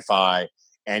no Wi-Fi,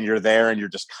 and you're there, and you're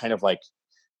just kind of like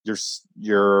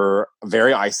you're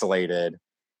very isolated.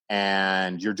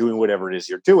 And you're doing whatever it is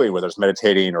you're doing, whether it's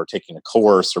meditating or taking a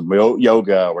course or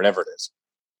yoga or whatever it is.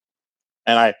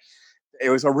 And it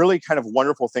was a really kind of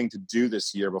wonderful thing to do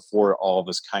this year before all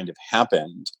this kind of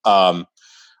happened.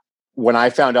 When I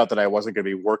found out that I wasn't going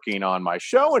to be working on my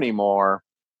show anymore,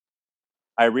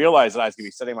 I realized that I was going to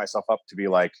be setting myself up to be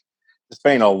like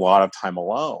spending a lot of time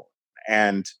alone.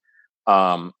 And,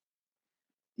 the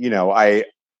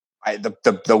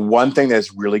one thing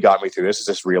that's really got me through this is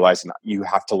just realizing you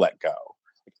have to let go.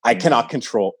 I cannot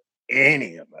control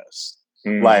any of this.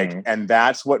 And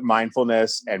that's what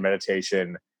mindfulness and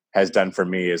meditation has done for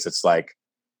me. Is it's like,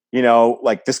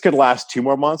 this could last 2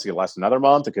 more months. It could last another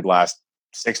month. It could last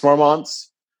 6 more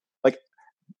months. Like,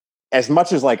 as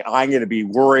much as like, I'm going to be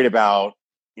worried about,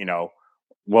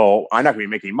 well, I'm not going to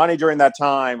be making money during that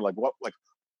time. Like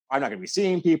I'm not going to be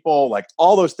seeing people, like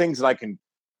all those things that I can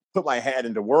put my head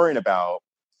into worrying about.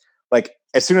 Like,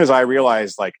 as soon as I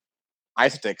realize like I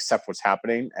have to accept what's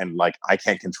happening and like I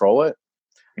can't control it,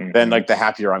 then like the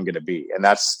happier I'm going to be. And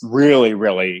that's really,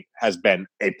 really has been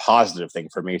a positive thing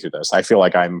for me through this. I feel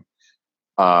like I'm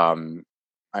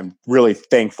really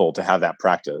thankful to have that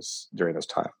practice during this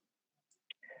time.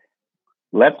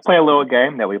 Let's play a little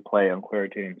game that we play on Queer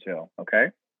Teen and Chill. Okay.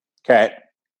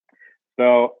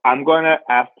 So I'm going to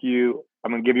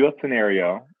give you a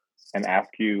scenario and ask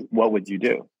you, what would you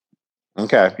do?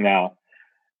 Okay. Now,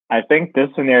 I think this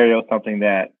scenario is something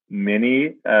that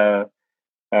many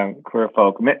queer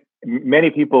folk,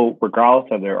 many people,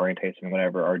 regardless of their orientation,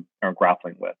 whatever, are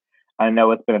grappling with. I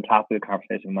know it's been a topic of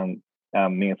conversation among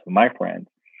me and some of my friends.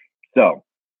 So,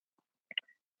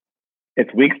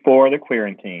 it's week 4 of the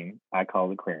quarantine. I call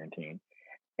it quarantine,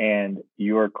 and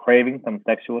you are craving some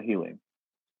sexual healing.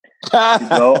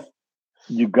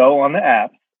 You go on the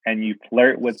app and you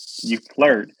flirt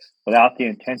without the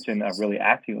intention of really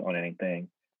acting on anything,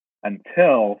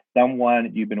 until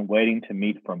someone you've been waiting to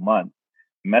meet for months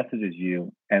messages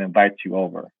you and invites you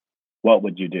over. What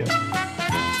would you do?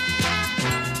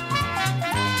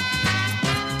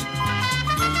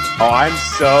 Oh, I'm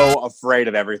so afraid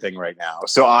of everything right now.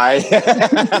 So I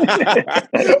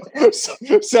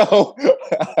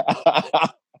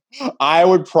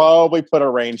would probably put a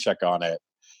rain check on it.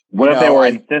 What if they were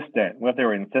insistent?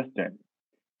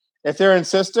 If they're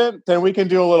insistent, then we can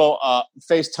do a little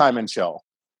FaceTime and chill.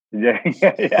 Yeah.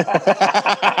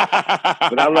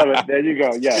 But I love it. There you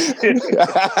go. Yeah.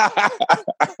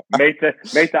 make the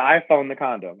iPhone the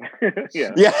condom.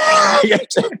 Yeah.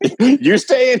 You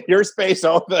stay in your space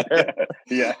over there.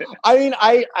 Yeah. I mean,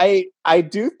 I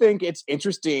do think it's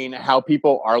interesting how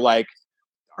people are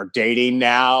dating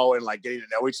now and like getting to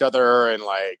know each other and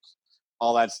like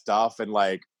all that stuff. And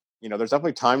like, there's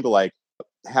definitely time to like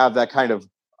have that kind of,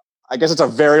 I guess it's a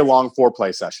very long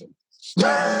foreplay session.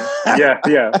 Yeah.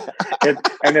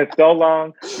 It's so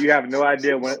long, you have no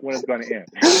idea when it's going to end.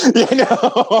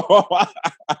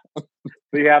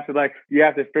 So you have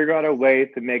to figure out a way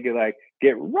to make it like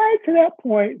get right to that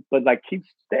point, but like keep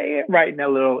staying right in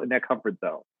that comfort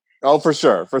zone. Oh, for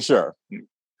sure.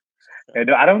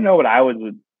 And I don't know what I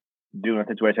would do in a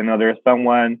situation. I know there's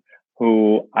someone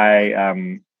who I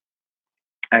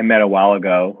met a while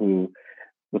ago who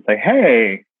was like,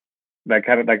 hey, like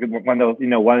kind of like one of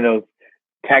those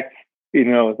texts,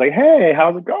 it's like, hey,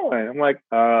 how's it going? I'm like,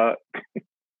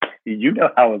 you know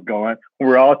how it's going.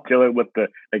 We're all dealing with the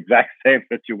exact same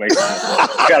situation.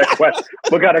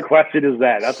 What kind of question is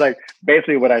that? That's like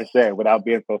basically what I said without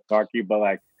being so snarky, but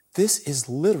like, this is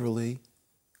literally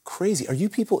crazy. Are you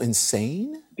people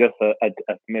insane? Just a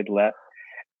smid left.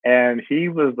 And he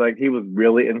was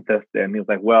really insistent. He was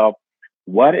like, well,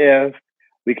 what if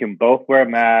we can both wear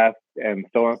masks and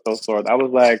so on and so forth? I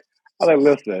was like,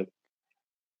 listen,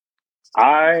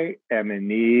 I am in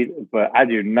need, but I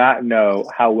do not know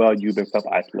how well you've been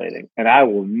self-isolating. And I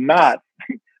will not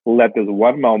let this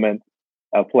one moment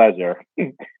of pleasure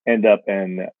end up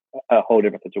in a whole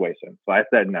different situation. So I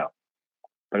said no.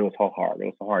 But it was so hard. It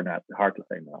was so hard to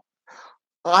say no.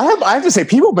 I have to say,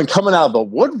 people have been coming out of the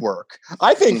woodwork.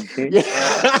 I think,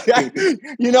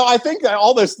 I think that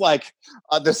all this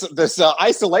this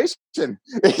isolation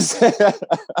is.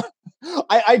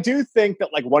 I do think that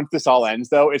once this all ends,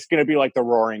 though, it's going to be like the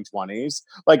Roaring 20s.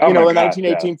 The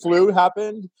 1918 flu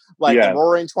happened, the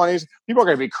Roaring 20s. People are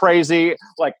going to be crazy.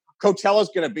 Coachella's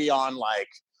going to be on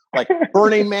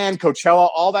Burning Man, Coachella.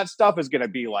 All that stuff is going to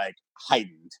be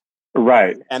heightened.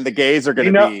 Right. And the gays are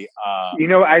going to be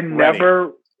I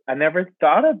never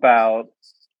thought about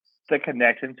the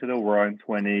connection to the Roaring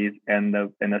 20s and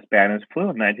the Spanish flu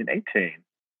of 1918.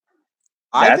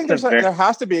 I think there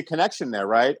has to be a connection there,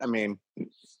 right? I mean,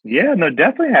 yeah, no,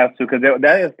 definitely has to, because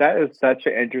that is such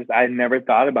an interest. I never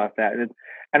thought about that,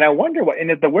 and I wonder what. And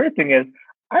the weird thing is,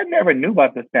 I never knew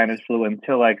about the Spanish flu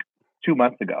until 2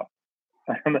 months ago.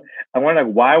 I wonder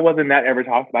why wasn't that ever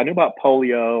talked about? I knew about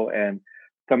polio and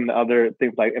some of the other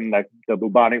things the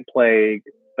bubonic plague,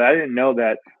 but I didn't know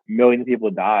that millions of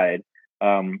people died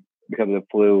because of the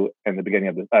flu in the beginning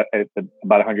of about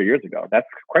 100 years ago. That's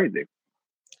crazy.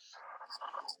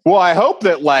 Well, I hope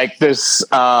that this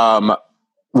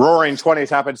Roaring 20s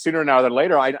happens sooner now than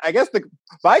later. I guess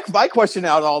my question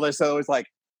out of all this, though, is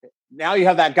now you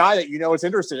have that guy that is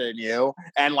interested in you,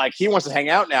 and he wants to hang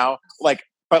out now.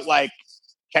 But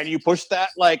can you push that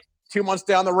 2 months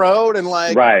down the road and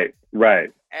right?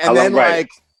 And then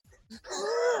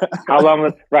how long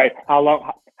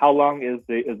is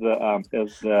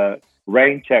the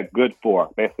rain check good for,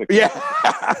 basically?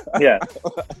 Yeah.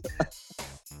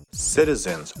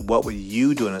 Citizens, what would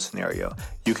you do in a scenario?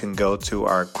 You can go to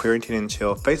our Quarantine and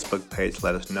Chill Facebook page.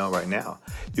 Let us know right now.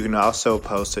 You can also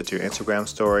post it to your Instagram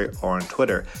story or on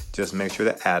Twitter. Just make sure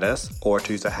to add us or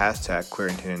to use the hashtag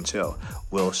Quarantine and Chill.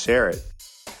 We'll share it.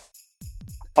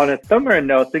 On a similar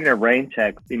note, speaking of rain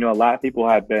checks, a lot of people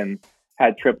had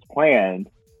trips planned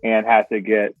and had to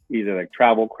get either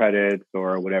travel credits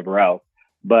or whatever else.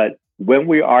 But when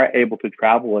we are able to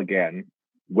travel again,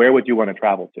 where would you want to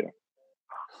travel to?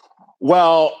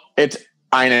 Well, it's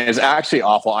actually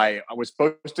awful. I was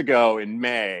supposed to go in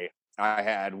May. I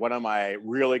had one of my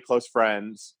really close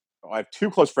friends. I have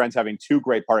two close friends having two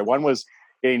great parties. One was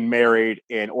getting married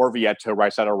in Orvieto, right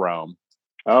outside of Rome.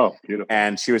 Oh, beautiful.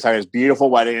 And she was having this beautiful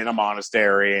wedding in a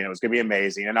monastery, and it was going to be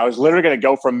amazing. And I was literally going to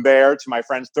go from there to my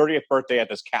friend's 30th birthday at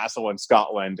this castle in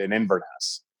Scotland in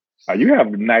Inverness. Oh, you have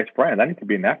nice friends. I need to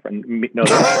be in that friend. No,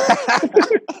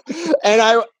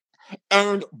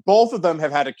 and both of them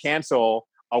have had to cancel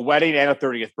a wedding and a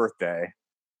 30th birthday.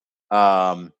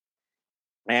 And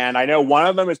I know one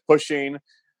of them is pushing.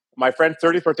 My friend's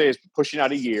 30th birthday is pushing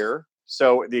out a year.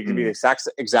 So they can be the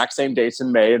exact same dates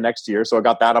in May of next year. So I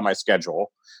got that on my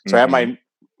schedule. So I have my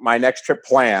next trip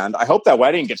planned. I hope that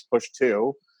wedding gets pushed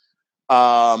too.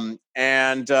 I've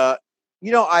been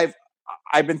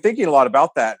thinking a lot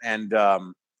about that, and I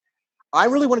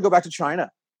really want to go back to China.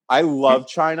 I love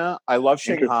China. I love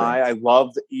Shanghai. I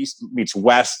love the East meets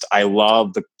West. I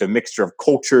love the mixture of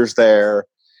cultures there.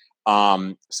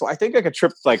 So I think a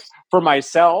trip for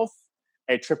myself,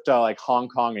 a trip to Hong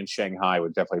Kong and Shanghai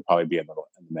would definitely probably be in the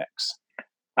mix.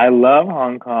 I love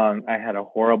Hong Kong. I had a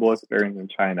horrible experience in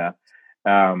China.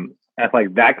 I feel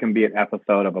that can be an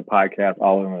episode of a podcast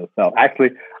all in itself.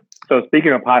 Actually, so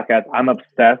speaking of podcasts, I'm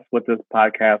obsessed with this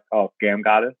podcast called Scam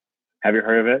Goddess. Have you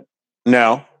heard of it?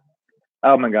 No.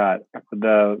 Oh my God.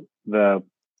 The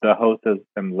host is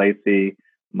Lacey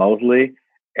Mosley,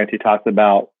 and she talks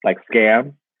about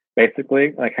scams,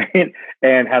 basically.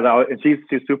 And she's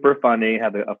super funny,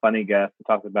 has a funny guest who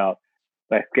talks about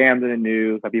scams in the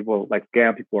news, how people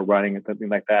scam people are running and something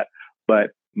like that.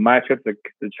 But my trip to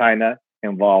China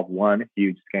involved one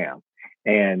huge scam.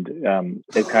 And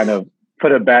it kind of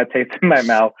put a bad taste in my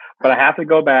mouth. But I have to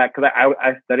go back because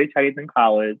I studied Chinese in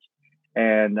college.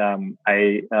 And I've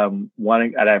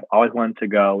always wanted to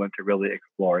go and to really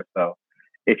explore. So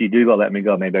if you do go, let me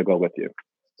go. Maybe I'll go with you.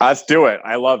 Let's do it.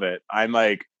 I love it. I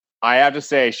have to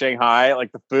say, Shanghai,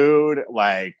 the food,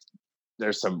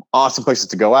 there's some awesome places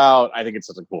to go out. I think it's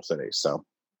such a cool city. So,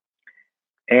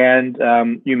 and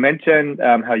you mentioned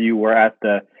how you were at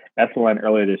the Esalen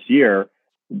earlier this year.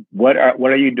 What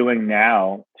are you doing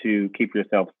now to keep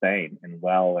yourself sane and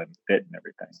well and fit and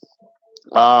everything?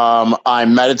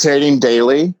 I'm meditating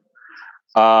daily.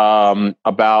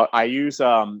 I use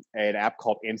an app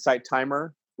called Insight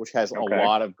Timer, which has a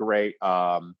lot of great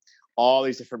all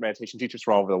these different meditation teachers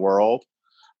from all over the world.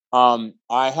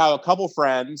 I have a couple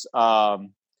friends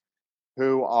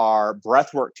who are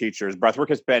breathwork teachers. Breathwork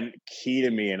has been key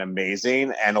to me and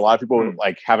amazing, and a lot of people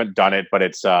haven't done it, but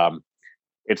it's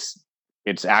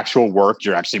it's actual work.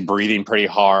 You're actually breathing pretty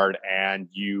hard, and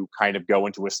you kind of go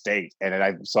into a state.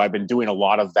 And so I've been doing a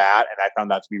lot of that, and I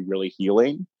found that to be really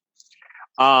healing.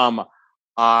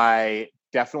 I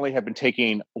definitely have been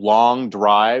taking long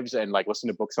drives and like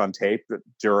listening to books on tape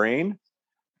during.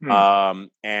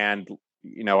 And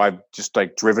I've just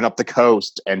like driven up the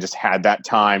coast and just had that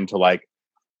time to like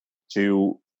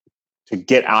to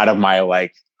get out of my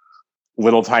like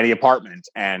little tiny apartment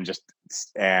and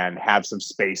have some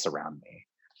space around me.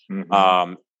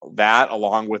 That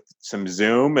along with some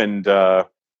Zoom and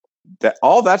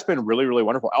that's been really, really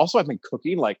wonderful. Also, I've been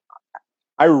cooking. Like,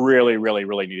 I really, really,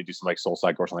 really need to do some like soul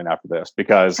cycle or something after this,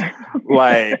 because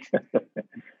like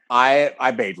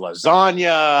I made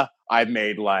lasagna. I've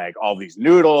made like all these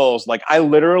noodles. Like, I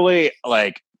literally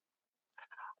like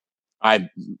I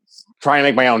try and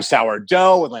make my own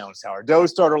sourdough with my own sourdough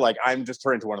starter. Like, I'm just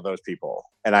turned into one of those people,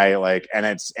 and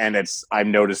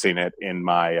I'm noticing it in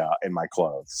my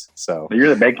clothes. So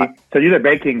you're the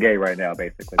baking gay right now,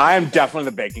 basically. I am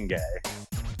definitely the baking gay.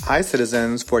 Hi,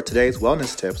 citizens. For today's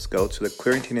wellness tips, go to the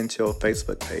Queering Teen and Chill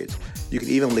Facebook page. You can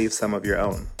even leave some of your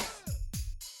own.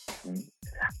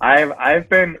 I've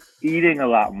been eating a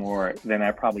lot more than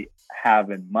I probably have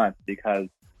in months, because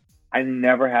I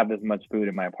never have this much food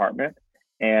in my apartment.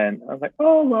 And I was like,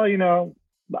 oh, well,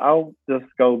 I'll just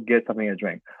go get something to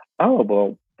drink. Oh,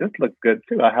 well, this looks good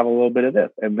too. I have a little bit of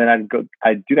this. And then I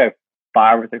do that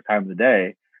 5 or 6 times a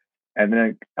day. And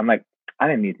then I'm like, I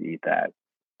didn't need to eat that.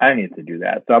 I didn't need to do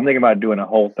that. So I'm thinking about doing a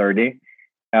Whole30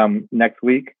 next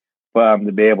week.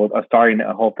 To be able starting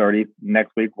a Whole30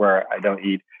 next week, where I don't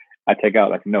eat. I take out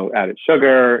like no added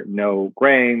sugar, no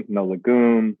grains, no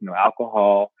legumes, no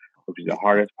alcohol, which is the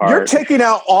hardest part. You're taking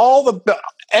out all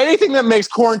anything that makes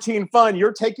quarantine fun.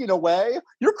 You're taking away.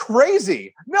 You're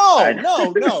crazy. No.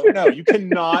 You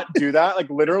cannot do that. Like,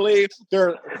 literally,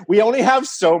 we only have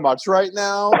so much right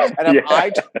now. And if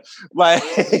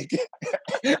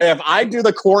I do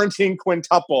the quarantine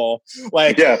quintuple,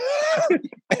 like,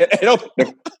 it'll.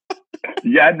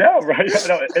 Yeah, I know, right?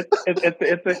 No, but that's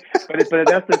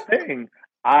the thing.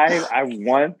 I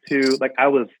want to, like, I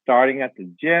was starting at the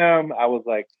gym. I was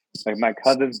like my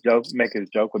cousins make his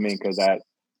joke with me, because at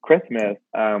Christmas,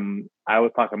 I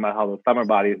was talking about how the summer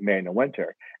body is made in the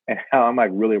winter, and how I'm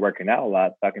like really working out a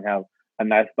lot so I can have a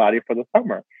nice body for the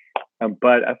summer.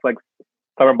 But I feel like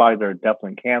summer bodies are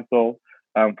definitely canceled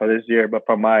for this year. But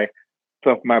for my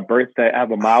birthday, I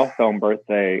have a milestone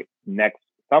birthday next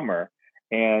summer.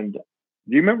 And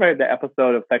do you remember the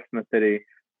episode of Sex and the City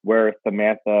where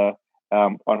Samantha,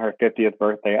 on her 50th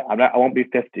birthday, I won't be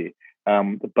 50,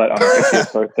 but on her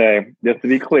 50th birthday, just to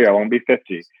be clear, I won't be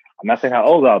 50. I'm not saying how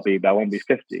old I'll be, but I won't be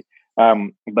 50.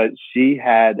 But she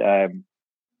had,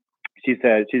 she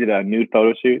said she did a nude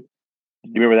photo shoot. Do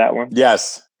you remember that one?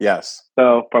 Yes.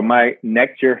 So for my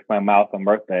next year, for my milestone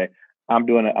birthday, I'm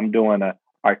doing a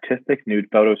artistic nude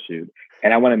photo shoot,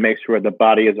 and I want to make sure the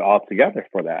body is all together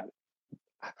for that.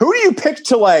 Who do you pick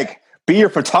to like be your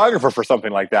photographer for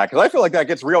something like that? Because I feel like that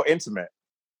gets real intimate.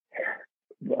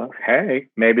 Well, hey,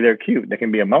 maybe they're cute. There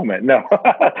can be a moment. No,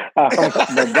 is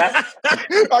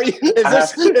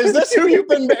this who you've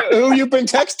been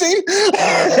texting?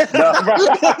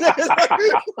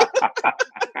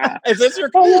 Is this your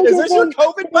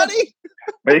COVID buddy?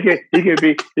 But he could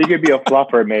be a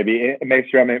fluffer maybe. Make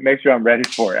sure I'm ready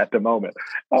for it at the moment.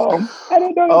 I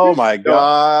don't know. Oh my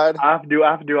God! I'll have to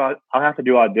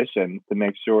do auditions to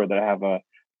make sure that I have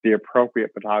the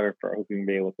appropriate photographer who can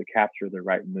be able to capture the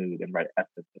right mood and right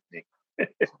essence of me.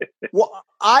 Well,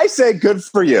 I say good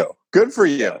for you. Good for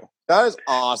you. Yeah. That is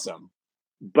awesome.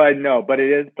 But I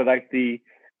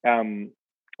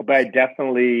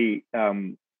definitely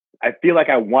I feel like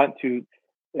I want to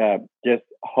just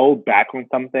hold back on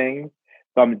some things.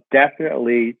 So I'm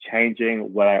definitely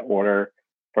changing what I order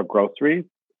for groceries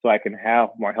so I can have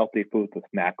more healthy food to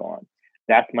snack on.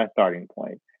 That's my starting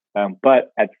point.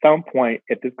 But at some point,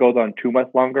 if this goes on too much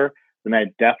longer, then I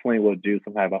definitely will do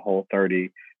some kind of a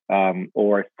Whole30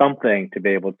 or something to be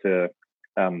able to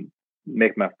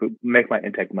make my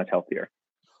intake much healthier.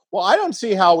 Well, I don't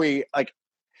see how we like.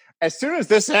 As soon as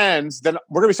this ends, then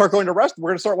we're going to start going to We're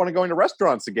going to start wanting to go into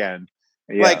restaurants again.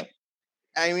 Yeah. Like,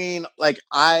 I mean, like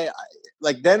then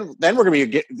we're going to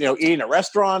be eating at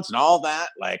restaurants and all that.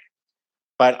 Like,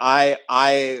 but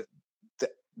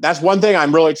that's one thing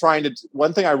I'm really trying to.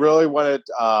 One thing I really want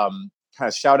to kind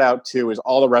of shout out to is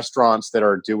all the restaurants that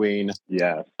are doing,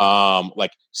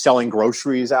 like selling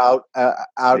groceries out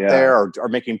there or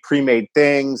making pre-made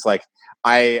things. Like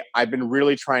I've been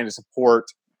really trying to support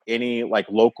any like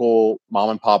local mom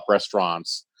and pop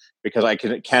restaurants because I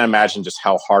can't imagine just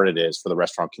how hard it is for the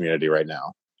restaurant community right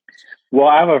now. Well,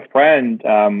 I have a friend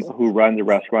who runs a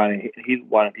restaurant, and he's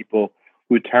one of the people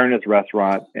who turned his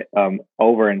restaurant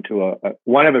over into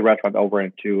one of his restaurants over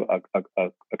into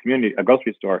a community, a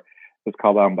grocery store. It's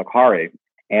called Bakari,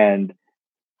 and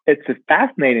it's just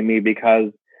fascinating me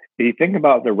because if you think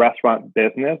about the restaurant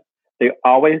business, they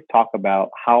always talk about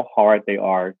how hard they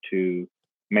are to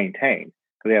maintain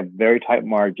because they have very tight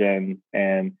margins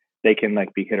and they can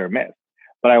like be hit or miss.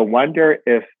 But I wonder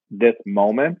if this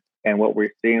moment and what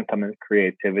we're seeing some of this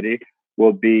creativity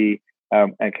will be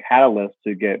a catalyst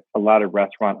to get a lot of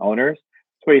restaurant owners.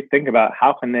 So you think about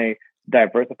how can they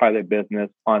diversify their business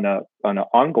on an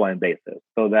ongoing basis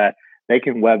so that they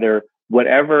can weather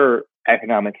whatever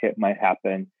economic hit might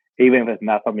happen, even if it's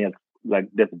not something that's like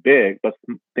this big, but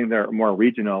things that are more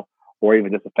regional or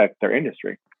even just affect their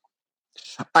industry.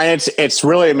 And it's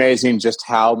really amazing just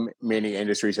how many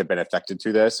industries have been affected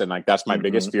to this, and like that's my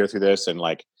biggest fear through this. And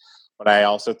like, but I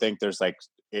also think there's like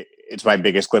it's my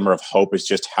biggest glimmer of hope is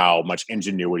just how much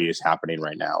ingenuity is happening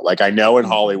right now. Like I know in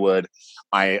Hollywood,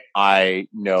 I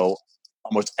know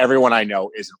almost everyone I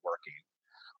know isn't working,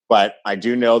 but I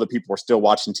do know that people are still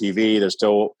watching TV. They're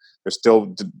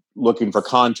still looking for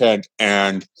content,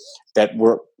 and that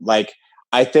we're like,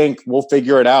 I think we'll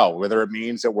figure it out. Whether it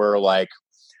means that we're like,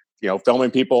 you know, filming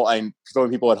people at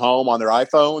home on their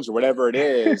iPhones or whatever it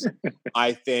is.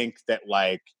 I think that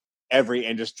like every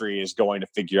industry is going to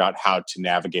figure out how to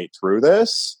navigate through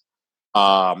this.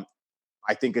 I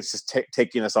think it's just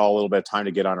taking us all a little bit of time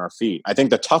to get on our feet. I think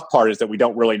the tough part is that we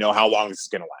don't really know how long this is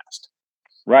going to last.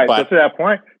 Right. But, so to that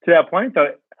point,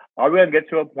 so are we going to get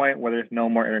to a point where there's no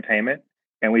more entertainment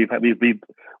and we have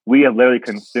literally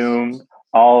consumed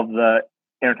all of the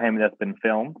entertainment that's been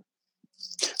filmed?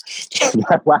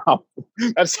 Wow,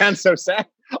 that sounds so sad.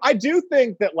 I do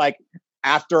think that like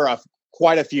after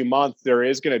quite a few months, there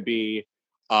is going to be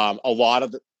a lot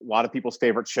of people's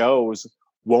favorite shows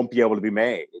won't be able to be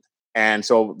made, and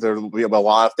so there will be a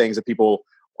lot of things that people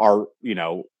are, you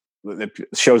know, the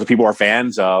shows that people are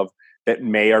fans of that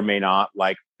may or may not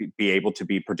like be able to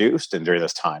be produced and during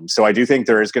this time. So I do think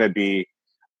there is going to be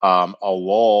a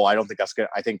lull. I don't think that's good.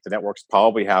 I think the networks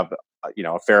probably have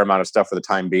a fair amount of stuff for the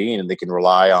time being, and they can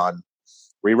rely on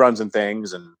reruns and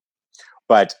things.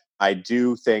 But I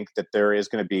do think that there is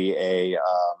going to be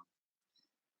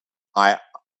I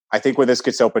think when this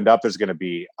gets opened up, there's going to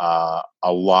be a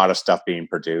lot of stuff being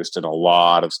produced and a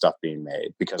lot of stuff being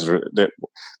made because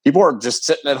people are just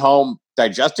sitting at home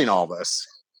digesting all this.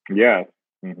 Yeah.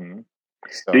 Mm-hmm.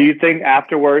 So, do you think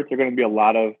afterwards there's going to be a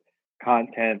lot of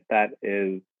content that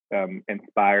is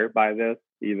inspired by this,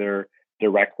 either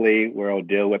directly where it'll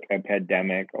deal with a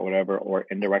pandemic or whatever, or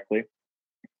indirectly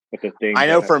with the things? I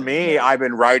know for me, I've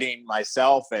been writing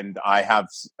myself, and I have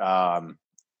a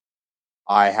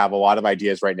lot of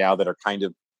ideas right now that are kind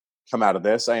of come out of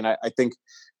this. And I think,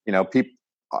 you know,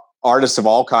 artists of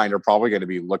all kind are probably going to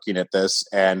be looking at this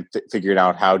and figuring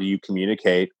out how do you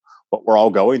communicate what we're all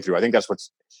going through. I think that's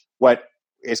what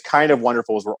is kind of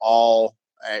wonderful is we're all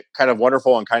kind of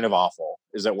wonderful and kind of awful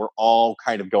is that we're all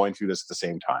kind of going through this at the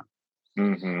same time.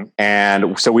 Mm-hmm.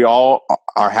 And so we all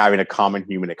are having a common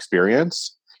human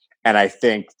experience. And I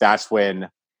think that's when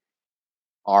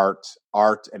art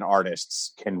and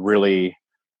artists can really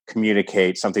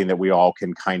communicate something that we all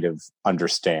can kind of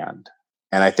understand.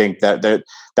 And I think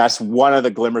that's one of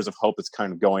the glimmers of hope that's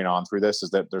kind of going on through this, is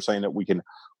that they're saying that we can,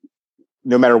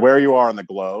 no matter where you are on the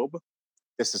globe,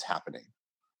 this is happening.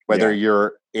 Whether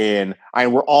you're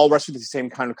we're all wrestling with the same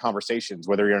kind of conversations,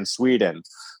 whether you're in Sweden,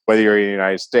 whether you're in the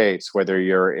United States, whether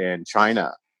you're in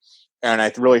China. And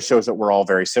it really shows that we're all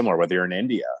very similar, whether you're in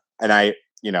India. And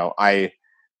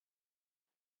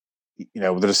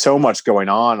there's so much going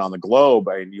on the globe.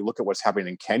 I mean, you look at what's happening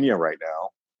in Kenya right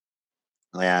now.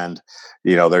 And,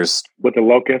 there's... With the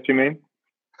locusts, you mean?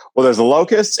 Well, there's the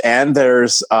locusts, and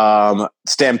there's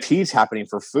stampedes happening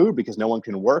for food because no one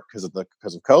can work because of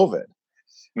COVID.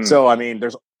 So, I mean,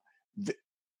 there's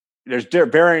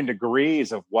varying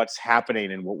degrees of what's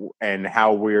happening and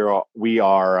how we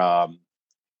are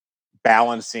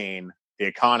balancing the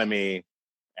economy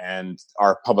and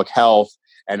our public health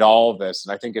and all of this.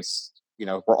 And I think it's,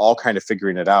 we're all kind of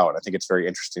figuring it out. I think it's very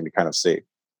interesting to kind of see.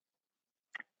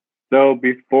 So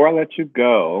before I let you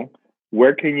go,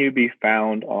 where can you be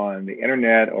found on the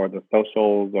internet or the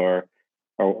socials or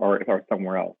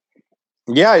somewhere else?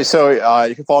 Yeah, so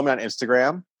you can follow me on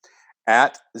Instagram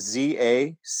at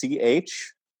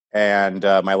ZACH and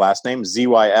my last name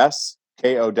ZYSKOWSKI.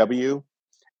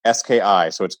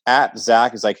 So it's at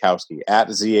Zach Zykowski, at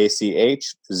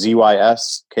ZACH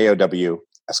ZYSKOWSKI.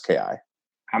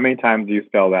 How many times do you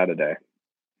spell that a day?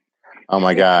 Oh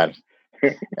my God.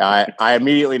 I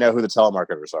immediately know who the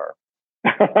telemarketers are.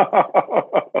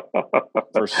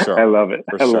 For sure. I love it.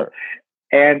 For sure.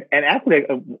 And actually,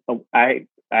 I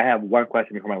have one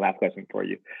question before my last question for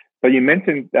you. So you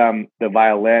mentioned the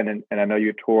violin, and I know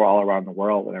you tour all around the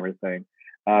world and everything.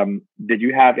 Did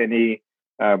you have any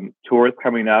tours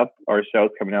coming up or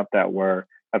shows coming up that were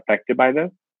affected by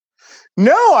this?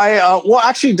 No,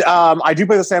 actually, I do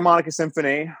play the Santa Monica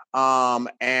Symphony,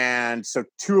 and so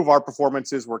 2 of our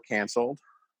performances were canceled.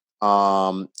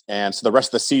 And so the rest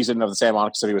of the season of the Santa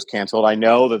Monica City was canceled. I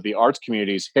know that the arts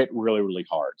communities hit really, really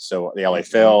hard. So the LA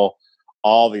Phil,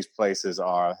 all these places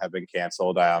have been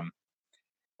canceled.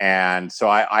 And so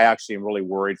I actually am really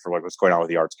worried for what's going on with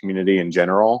the arts community in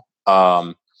general.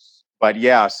 But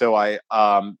yeah, so I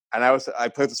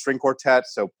played the string quartet.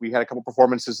 So we had a couple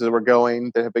performances that were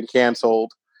going that have been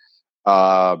canceled.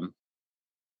 So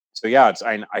yeah,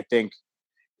 I think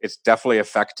it's definitely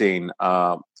affecting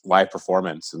live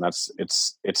performance, and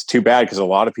it's too bad because a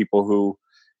lot of people who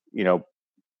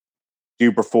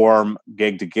do perform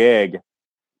gig to gig,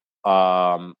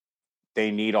 they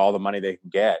need all the money they can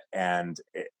get, and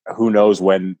who knows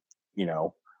when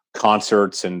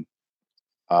concerts and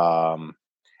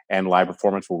live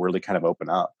performance will really kind of open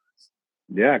up.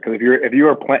 Yeah, because if you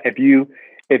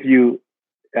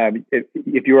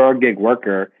are a gig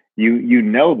worker, you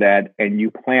know that, and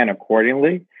you plan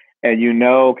accordingly, and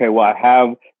okay, well, I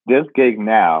have this gig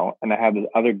now, and I have this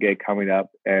other gig coming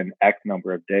up in X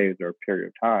number of days or a period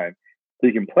of time, so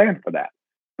you can plan for that.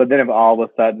 But then if all of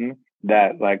a sudden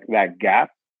that gap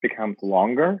becomes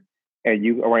longer and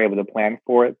you are able to plan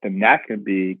for it, then that can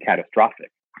be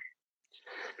catastrophic.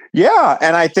 Yeah,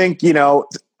 and I think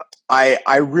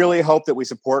I really hope that we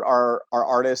support our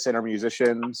artists and our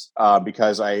musicians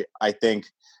because I think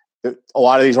that a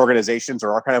lot of these organizations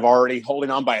are kind of already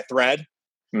holding on by a thread.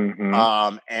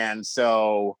 Mm-hmm. And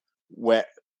so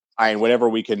whatever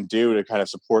we can do to kind of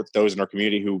support those in our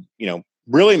community who,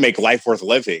 really make life worth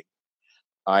living,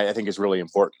 I think is really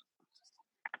important.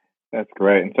 That's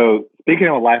great. And so speaking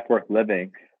of life worth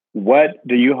living, what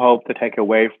do you hope to take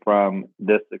away from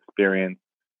this experience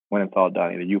when it's all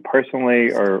done? Either you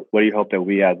personally, or what do you hope that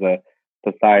we as a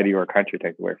society or a country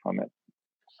take away from it?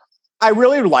 I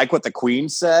really like what the Queen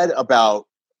said about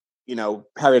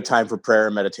having a time for prayer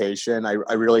and meditation.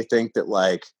 I really think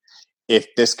that if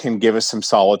this can give us some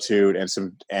solitude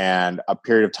and a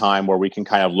period of time where we can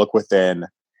kind of look within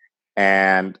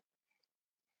and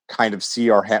kind of see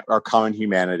our common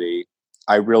humanity,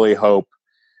 I really hope,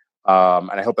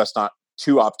 and I hope that's not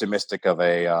too optimistic of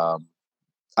a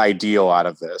ideal out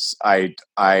of this. I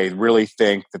really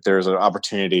think that there's an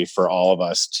opportunity for all of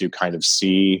us to kind of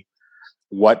see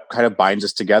what kind of binds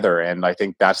us together. And I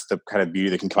think that's the kind of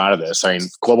beauty that can come out of this. I mean,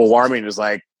 global warming is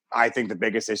I think the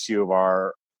biggest issue of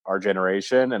our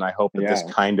generation. And I hope that this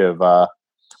kind of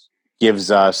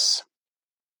gives us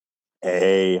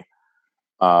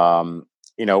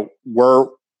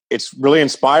it's really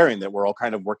inspiring that we're all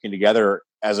kind of working together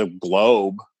as a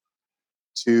globe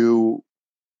to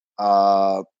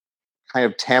kind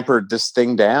of tamper this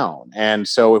thing down. And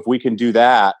so if we can do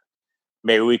that,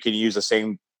 maybe we can use the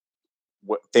same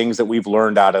things that we've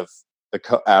learned out of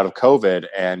COVID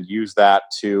and use that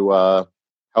to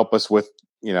help us with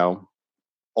a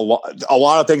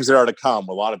lot of things that are to come,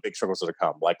 a lot of big struggles that are to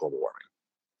come, like global warming.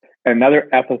 Another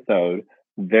episode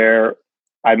there,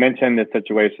 I mentioned this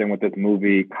situation with this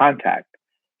movie Contact.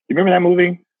 You remember that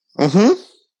movie? Mm-hmm.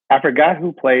 I forgot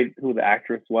who the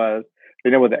actress was.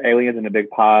 With the aliens in the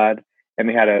big pod, and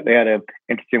they had a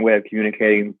interesting way of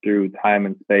communicating through time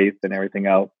and space and everything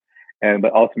else.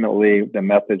 But ultimately, the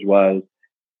message was,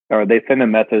 or they sent a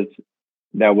message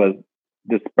that was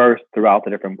dispersed throughout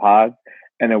the different pods,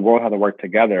 and the world had to work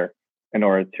together in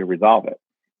order to resolve it.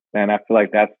 And I feel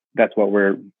like that's what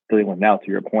we're dealing with now. To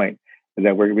your point, is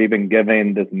that we've been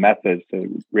given this message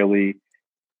to really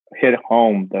hit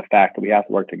home the fact that we have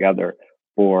to work together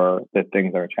for the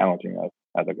things that are challenging us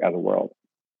as a world.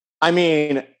 I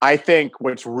mean, I think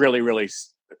what's really, really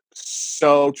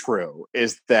so true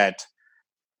is that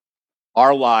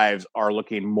our lives are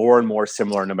looking more and more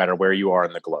similar no matter where you are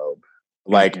in the globe.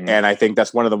 And I think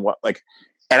that's one of them. Whether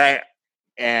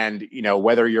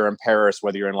you're in Paris,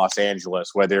 whether you're in Los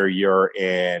Angeles, whether you're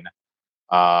in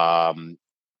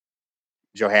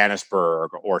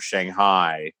Johannesburg or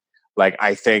Shanghai,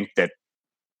 I think that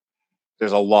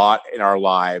there's a lot in our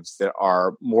lives that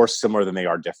are more similar than they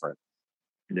are different.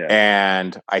 Yeah.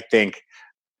 And I think,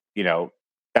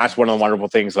 that's one of the wonderful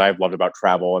things that I've loved about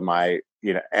travel and my,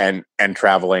 and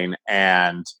traveling.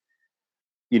 And,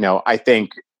 I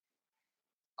think,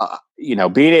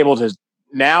 being able to,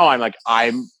 now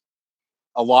I'm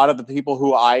a lot of the people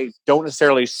who I don't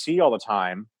necessarily see all the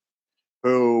time,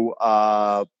 who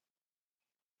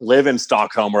live in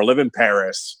Stockholm or live in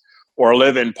Paris or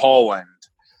live in Poland,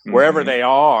 wherever they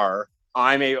are,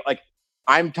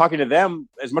 I'm talking to them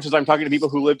as much as I'm talking to people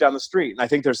who live down the street. And I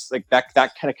think there's like that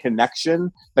kind of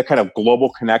connection, that kind of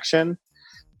global connection.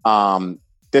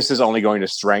 This is only going to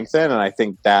strengthen. And I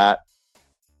think that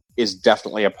is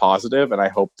definitely a positive. And I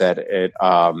hope that it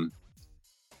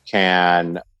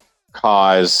can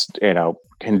cause,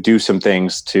 can do some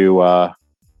things to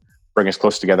bring us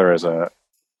close together as a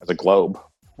globe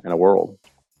and a world.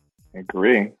 I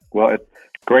agree. Well, it's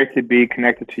great to be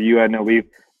connected to you. I know we've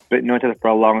been known each other for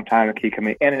a long time and keep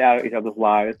coming in and out of each other's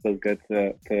lives. So it's good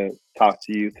to talk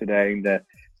to you today. And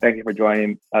thank you for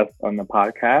joining us on the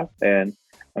podcast. And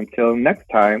until next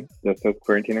time, this is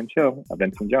Queer and Chill. I'm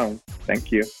Vincent Jones.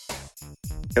 Thank you.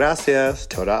 Gracias.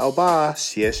 Toda oba.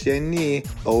 Xie xie ni.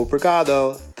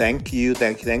 Obrigado. Thank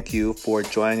you for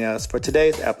joining us for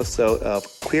today's episode of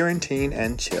Quarantine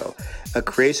and Chill, a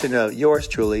creation of yours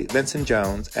truly, Vincent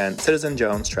Jones and Citizen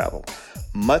Jones Travel.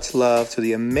 Much love to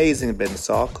the amazing Ben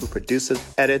Salk, who produces,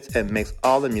 edits, and makes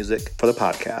all the music for the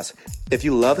podcast. If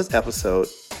you love this episode,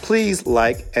 please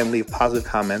like and leave positive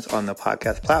comments on the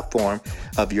podcast platform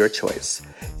of your choice.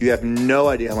 You have no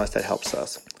idea how much that helps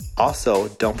us. Also,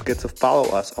 don't forget to follow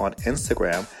us on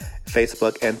Instagram,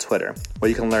 Facebook, and Twitter, where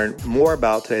you can learn more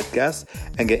about today's guests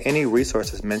and get any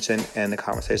resources mentioned in the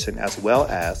conversation, as well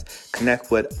as connect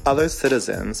with other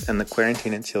citizens in the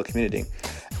Quarantine and Chill community.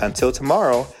 Until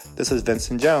tomorrow, this is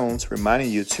Vincent Jones reminding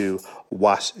you to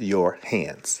wash your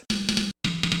hands.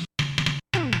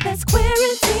 Let's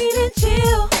quarantine and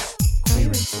chill.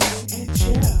 Quarantine and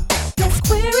chill. Let's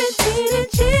quarantine and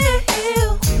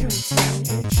chill. Quarantine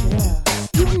and chill.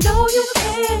 You know you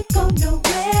can't go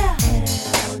nowhere.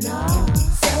 Hell no.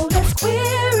 So let's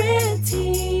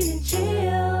quarantine and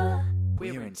chill.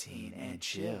 Quarantine and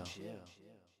chill.